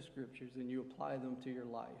take the scriptures and you apply them to your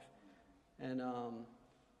life. And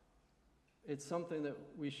it's something that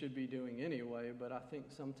we should be doing anyway, but I think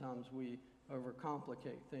sometimes we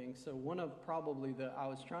overcomplicate things. So I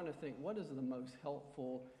was trying to think, what is the most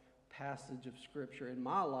helpful passage of scripture in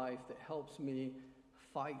my life that helps me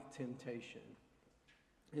fight temptation?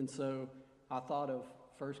 And so I thought of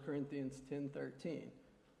 1 Corinthians 10:13.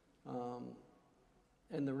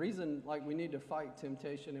 And the reason we need to fight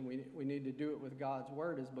temptation and we need to do it with God's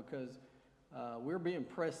word is because we're being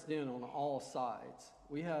pressed in on all sides.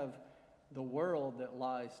 We have the world that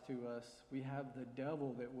lies to us. We have the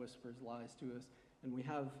devil that whispers lies to us. And we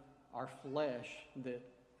have our flesh that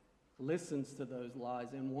listens to those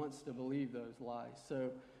lies and wants to believe those lies.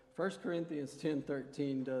 So 1 Corinthians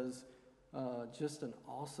 10:13 does just an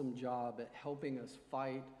awesome job at helping us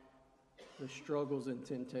fight the struggles and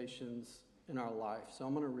temptations in our life. So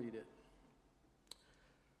I'm going to read it.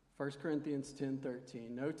 1 Corinthians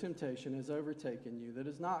 10:13. No temptation has overtaken you that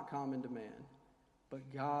is not common to man, but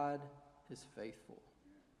God is faithful.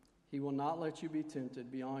 He will not let you be tempted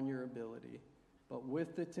beyond your ability, but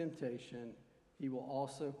with the temptation, he will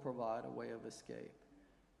also provide a way of escape,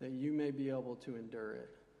 that you may be able to endure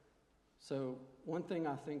it. So one thing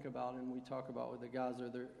I think about and we talk about with the guys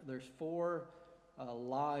there's 4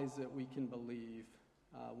 lies that we can believe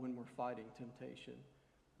when we're fighting temptation.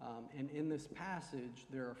 And in this passage,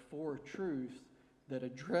 there are 4 truths that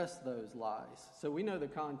address those lies. So we know the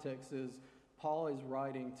context is Paul is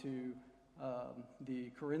writing to the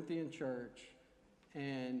Corinthian church,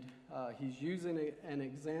 and he's using an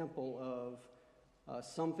example of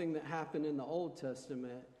something that happened in the Old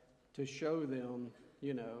Testament to show them,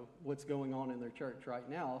 what's going on in their church right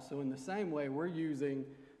now. So in the same way, we're using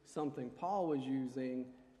something Paul was using,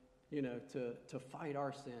 to fight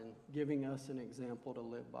our sin, giving us an example to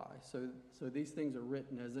live by. So these things are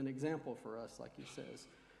written as an example for us, like he says.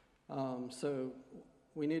 So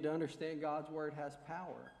we need to understand God's word has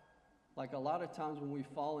power. Like a lot of times when we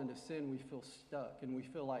fall into sin, we feel stuck and we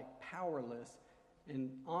feel like powerless.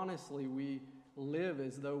 And honestly, we live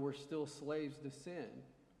as though we're still slaves to sin.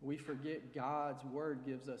 We forget God's word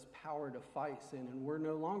gives us power to fight sin, and we're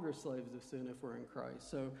no longer slaves to sin if we're in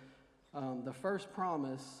Christ. So the first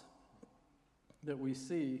promise that we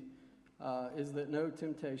see is that no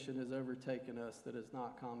temptation has overtaken us that is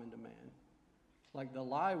not common to man. Like the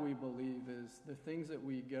lie we believe is the things that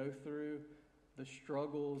we go through, the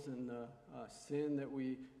struggles and the sin that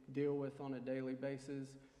we deal with on a daily basis,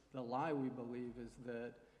 the lie we believe is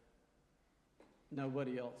that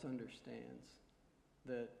nobody else understands.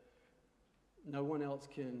 that no one else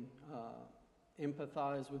can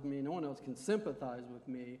empathize with me, no one else can sympathize with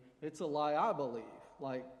me. It's a lie I believe.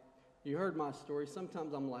 Like, you heard my story.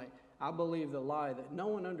 Sometimes I'm like, I believe the lie that no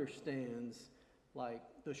one understands, like,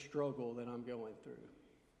 the struggle that I'm going through.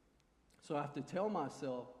 So I have to tell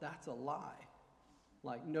myself that's a lie.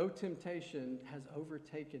 Like, no temptation has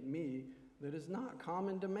overtaken me that is not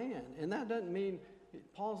common to man. And that doesn't mean,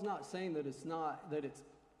 Paul's not saying that it's not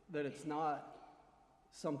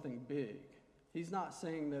something big. He's not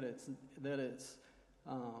saying that it's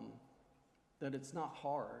not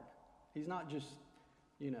hard. He's not just,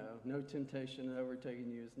 no temptation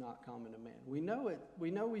overtaking you is not common to man. We know it. We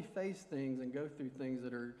know we face things and go through things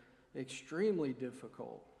that are extremely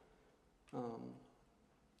difficult.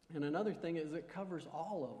 And another thing is it covers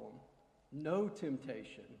all of them. No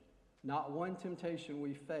temptation, not one temptation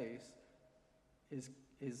we face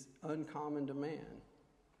is uncommon to man.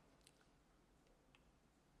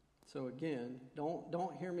 So again,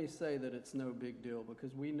 don't hear me say that it's no big deal,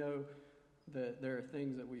 because we know that there are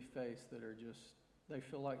things that we face that are just, they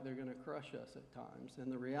feel like they're going to crush us at times. And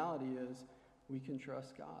the reality is we can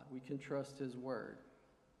trust God. We can trust His Word.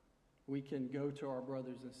 We can go to our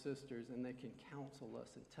brothers and sisters and they can counsel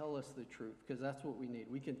us and tell us the truth, because that's what we need.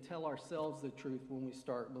 We can tell ourselves the truth when we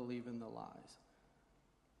start believing the lies.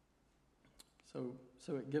 So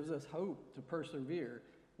it gives us hope to persevere.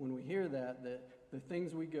 When we hear that the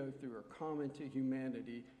things we go through are common to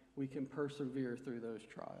humanity, we can persevere through those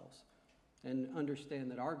trials and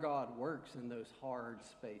understand that our God works in those hard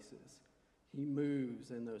spaces. He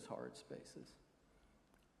moves in those hard spaces.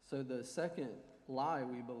 So the second lie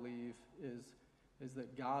we believe is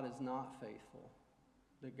that God is not faithful,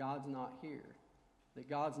 that God's not here, that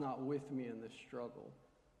God's not with me in this struggle.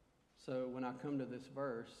 So when I come to this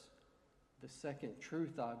verse, the second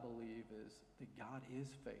truth I believe is that God is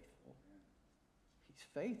faithful. He's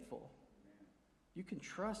faithful. You can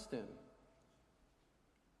trust Him.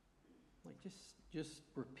 Like, just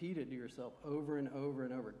repeat it to yourself over and over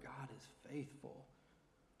and over. God is faithful.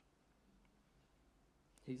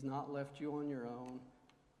 He's not left you on your own,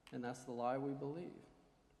 and that's the lie we believe.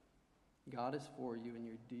 God is for you in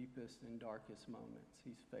your deepest and darkest moments.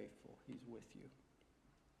 He's faithful. He's with you.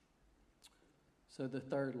 So the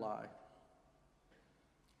third lie,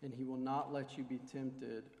 and He will not let you be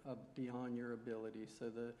tempted beyond your ability. So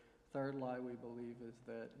the third lie we believe is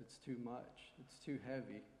that it's too much. It's too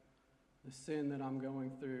heavy. The sin that I'm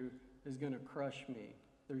going through is going to crush me.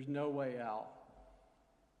 There's no way out.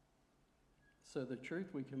 So the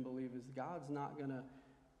truth we can believe is God's not going to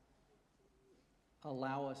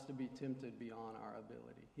allow us to be tempted beyond our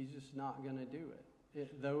ability. He's just not going to do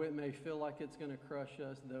it. Though it may feel like it's going to crush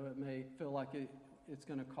us, though it may feel like it's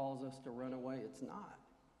going to cause us to run away, it's not.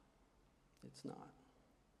 It's not.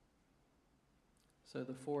 So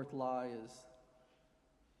the fourth lie is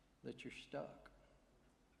that you're stuck.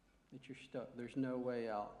 That you're stuck. There's no way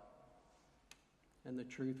out. And the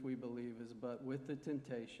truth we believe is, but with the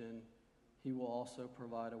temptation, He will also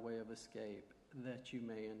provide a way of escape that you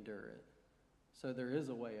may endure it. So there is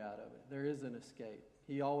a way out of it. There is an escape.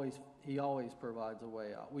 He always provides a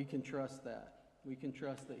way out. We can trust that. We can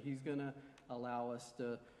trust that He's going to allow us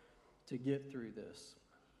to get through this.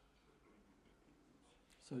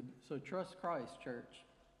 So trust Christ, church.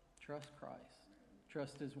 Trust Christ.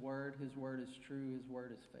 Trust His Word. His Word is true. His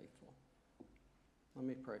Word is faithful. Let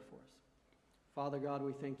me pray for us. Father God,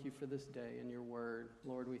 we thank You for this day and Your Word.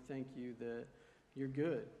 Lord, we thank You that You're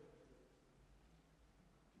good.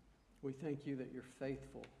 We thank You that You're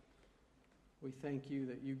faithful. We thank You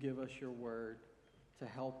that You give us Your Word to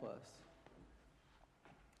help us.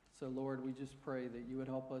 So Lord, we just pray that You would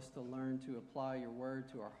help us to learn to apply Your Word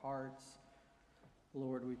to our hearts.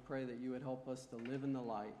 Lord, we pray that You would help us to live in the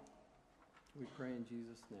light. We pray in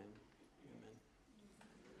Jesus' name.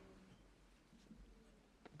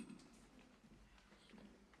 Amen.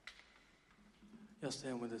 Y'all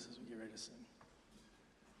stand with us as we get ready to sing.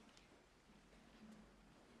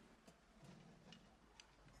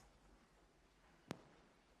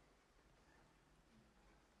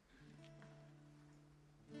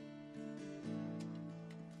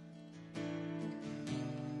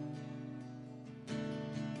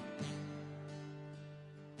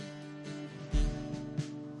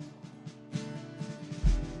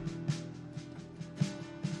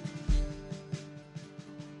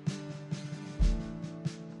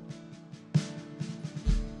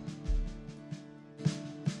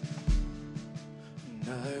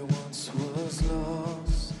 I once was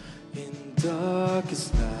lost in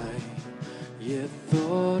darkest night, yet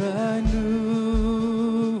thought I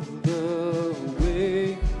knew the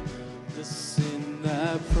way. The sin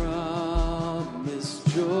I promised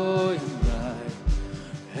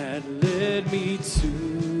led me to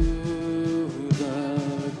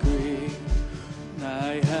the grave.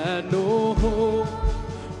 I had no hope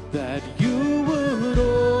that you would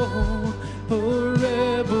own a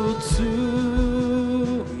rebel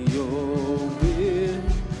to your will.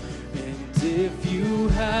 And if you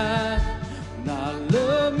had not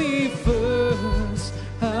loved me first,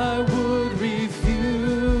 I would refuse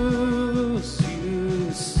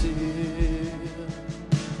you still.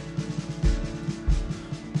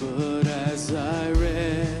 But as I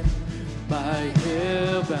read my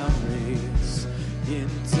hell-bound race,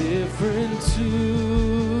 indifferent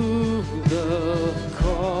to the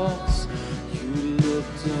cause, you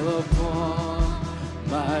looked upon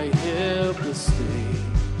my helpless state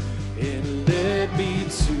and led me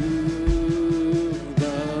to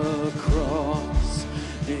the cross.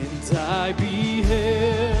 And I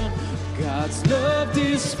beheld God's love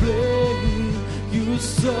displayed. You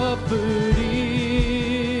suffered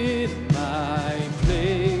in my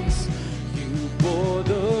place. You bore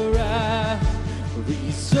the wrath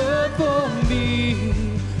reserved for me.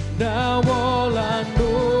 Now all I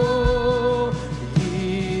know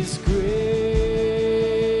is grace.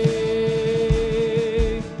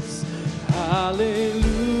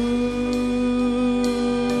 Hallelujah.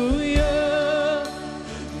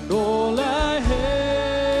 And all I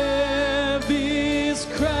have is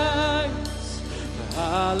Christ.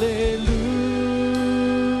 Hallelujah.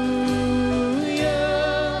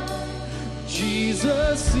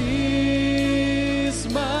 Jesus is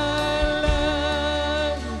my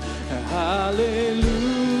life. Hallelujah.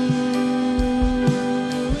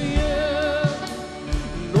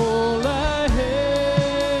 And all I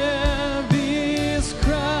have is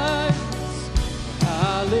Christ.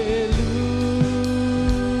 Hallelujah.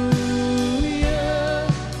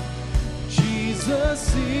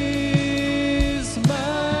 Jesus is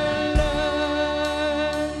my life.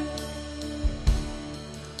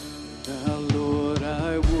 Now, Lord,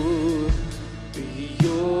 I would be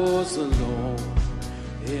yours alone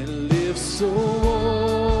and live so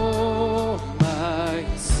all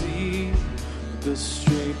might see the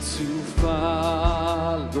strength to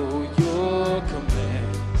follow your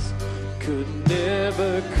commands could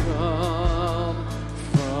never come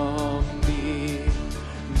from me.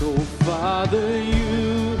 No Father,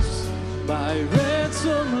 use my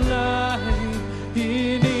ransom life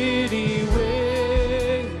in any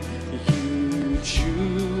way you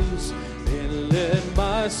choose, and let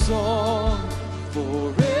my song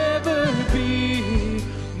forever be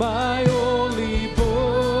my only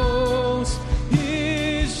boast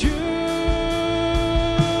is you.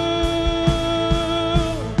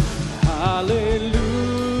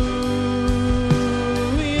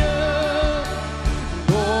 Hallelujah.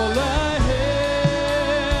 All I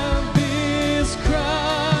have is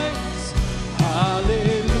Christ.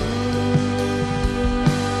 Hallelujah.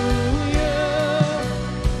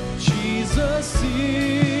 Jesus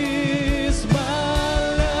is my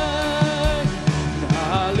life.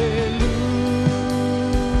 Hallelujah.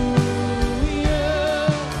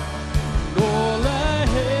 All I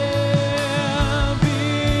have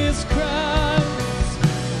is Christ.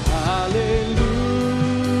 Hallelujah.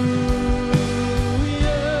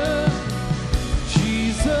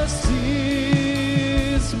 Jesus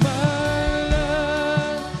is my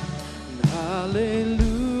life. Hallelujah.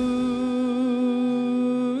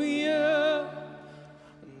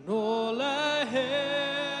 And all I have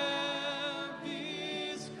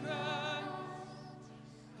is Christ.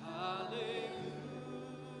 Hallelujah.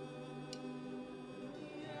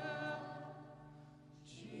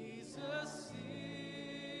 Jesus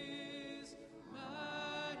is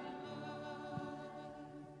my life.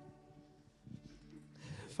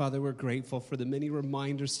 Father, we're grateful for the many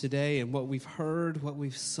reminders today and what we've heard, what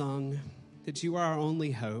we've sung, that you are our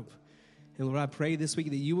only hope. And Lord, I pray this week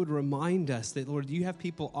that you would remind us that, Lord, you have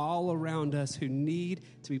people all around us who need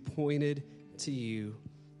to be pointed to you.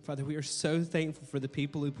 Father, we are so thankful for the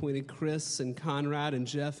people who pointed Chris and Conrad and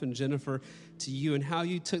Jeff and Jennifer to you, and how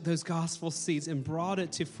you took those gospel seeds and brought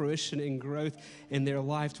it to fruition and growth in their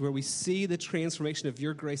life, to where we see the transformation of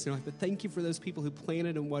your grace in their life. But thank you for those people who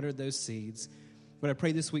planted and watered those seeds. But I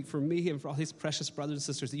pray this week for me and for all these precious brothers and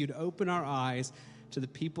sisters that you'd open our eyes to the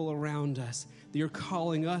people around us, that you're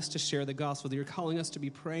calling us to share the gospel, that you're calling us to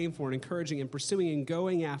be praying for and encouraging and pursuing and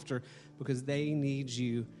going after, because they need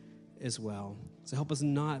you as well. So help us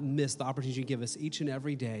not miss the opportunity you give us each and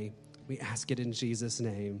every day. We ask it in Jesus'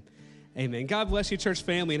 name. Amen. God bless you, church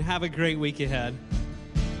family, and have a great week ahead.